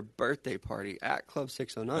there for a birthday party at Club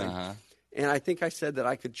 609, and I think I said that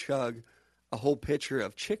I could chug a whole pitcher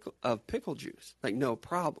of pickle juice, like no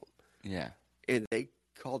problem. Yeah, and they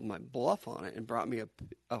called my bluff on it and brought me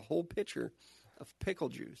a whole pitcher of pickle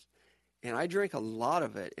juice, and I drank a lot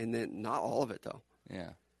of it, and then not all of it though. Yeah,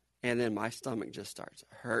 and then my stomach just starts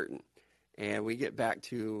hurting. And we get back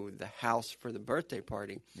to the house for the birthday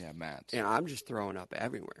party. Yeah, Matt's. And I'm just throwing up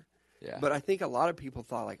everywhere. Yeah. But I think a lot of people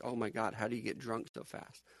thought, like, oh, my God, how do you get drunk so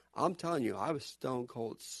fast? I'm telling you, I was stone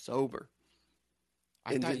cold sober.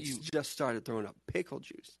 Just started throwing up pickle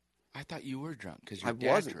juice. I thought you were drunk because your dad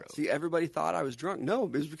wasn't. drove. See, everybody thought I was drunk. No,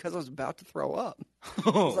 it was because I was about to throw up. I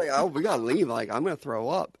was like, oh, we got to leave. Like, I'm going to throw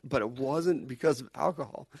up. But it wasn't because of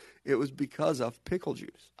alcohol. It was because of pickle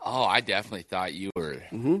juice. Oh, I definitely thought you were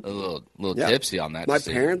a little tipsy on that. My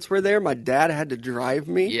parents were there. My dad had to drive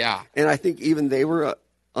me. Yeah. And I think even they were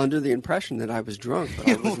under the impression that I was drunk, but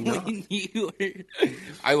I was not.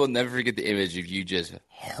 I will never forget the image of you just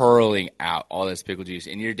hurling out all this pickle juice,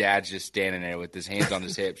 and your dad's just standing there with his hands on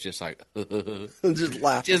his hips, just like, just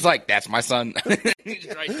laughing. Just like, that's my son. He's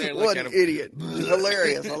right there. What an idiot.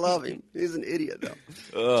 Hilarious. I love him. He's an idiot, though.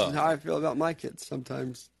 This is how I feel about my kids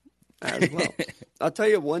sometimes as well. I'll tell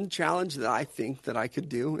you one challenge that I think that I could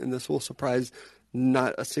do, and this will surprise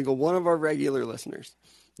not a single one of our regular listeners.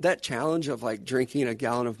 That challenge of like drinking a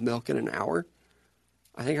gallon of milk in an hour,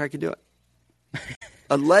 I think I could do it.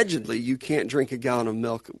 Allegedly, you can't drink a gallon of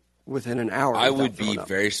milk within an hour. I would be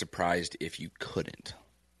very surprised if you couldn't.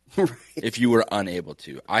 Right. If you were unable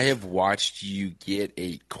to. I have watched you get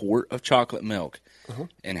a quart of chocolate milk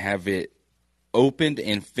and have it opened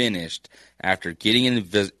and finished after getting in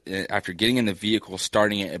the vehicle,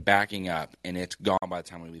 starting it and backing up, and it's gone by the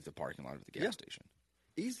time we leave the parking lot of the gas station.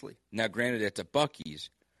 Easily. Now, granted, it's a Buc-ee's,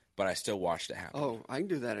 but I still watched it happen. Oh, I can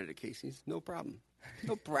do that at a Casey's. No problem.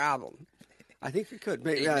 No problem. I think we could.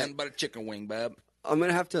 Maybe, Ain't nothing but a chicken wing, bub. I'm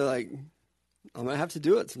gonna have to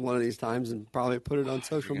do it one of these times and probably put it on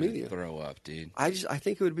social You're gonna media. throw up, dude. I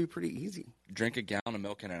think it would be pretty easy. Drink a gallon of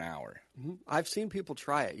milk in an hour. Mm-hmm. I've seen people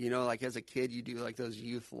try it. You know, like as a kid, you do like those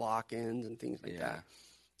youth lock-ins and things like that.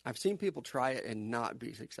 I've seen people try it and not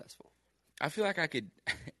be successful. I feel like I could,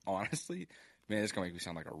 honestly, man, it's going to make me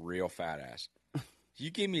sound like a real fat ass. If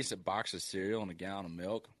you give me a box of cereal and a gallon of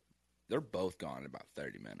milk, they're both gone in about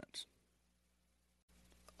 30 minutes.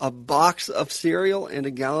 A box of cereal and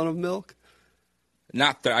a gallon of milk?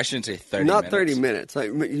 I shouldn't say 30 Not minutes. 30 minutes. Like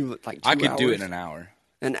 2 I could hours? do it in an hour.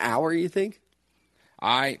 An hour, you think?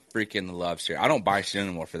 I freaking love cereal. I don't buy cereal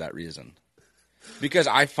anymore for that reason. Because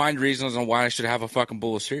I find reasons on why I should have a fucking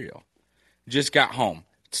bowl of cereal. Just got home,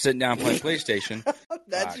 sitting down playing PlayStation.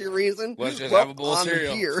 That's your reason? Let's just Well, have a bowl of I'm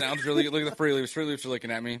cereal. here. Sounds really good. Look at the Fruit Loops. Fruit Loops are looking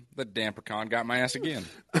at me. The damn pecan got my ass again.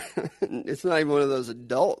 It's not even one of those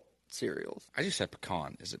adult cereals. I just said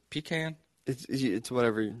pecan. Is it pecan? It's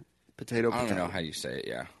whatever. Potato. I don't pecan. know how you say it,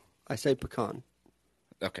 yeah. I say pecan.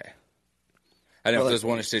 Okay. I don't know if there's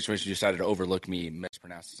one situation you decided to overlook me and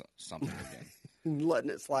mispronounce something again. Letting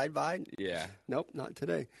it slide by? Yeah. Nope, not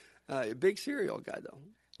today. Big cereal guy, though.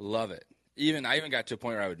 Love it. I even got to a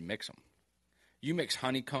point where I would mix them. You mix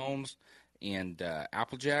honeycombs and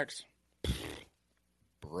Apple Jacks,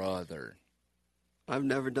 brother. I've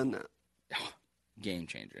never done that. Game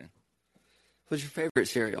changer. What's your favorite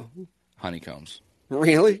cereal? Honeycombs.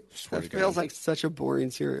 Really? Swear That to feels God. like such a boring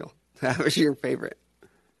cereal. That was your favorite.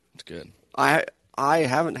 It's good. I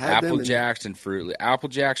haven't had them. Apple Jacks and Apple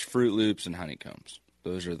Jacks, Fruit Loops, and honeycombs.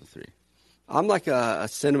 Those are the three. I'm like a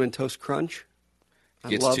cinnamon toast crunch.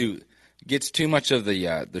 Gets too much of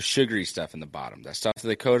the sugary stuff in the bottom. That stuff that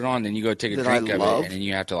they coat it on, then you go take a That drink I of love. it, and then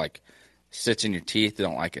you have to sits in your teeth. They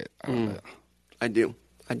don't like it. I do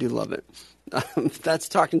love it. That's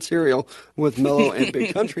Talking Cereal with Mello and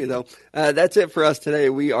Big Country, though. That's it for us today.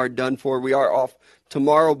 We are done for. We are off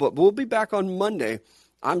tomorrow, but we'll be back on Monday.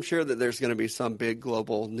 I'm sure that there's going to be some big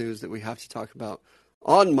global news that we have to talk about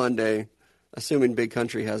on Monday, assuming Big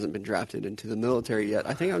Country hasn't been drafted into the military yet.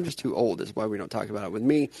 I think I'm just too old is why we don't talk about it with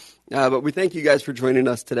me. But we thank you guys for joining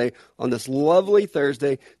us today on this lovely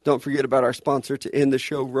Thursday. Don't forget about our sponsor to end the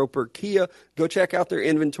show, Roper Kia. Go check out their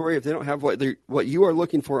inventory. If they don't have what you are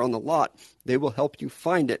looking for on the lot, they will help you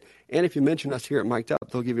find it. And if you mention us here at Mic'd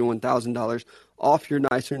Up, they'll give you $1,000 off your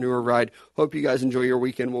nicer, newer ride. Hope you guys enjoy your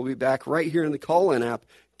weekend. We'll be back right here in the call-in app,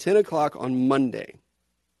 10 o'clock on Monday.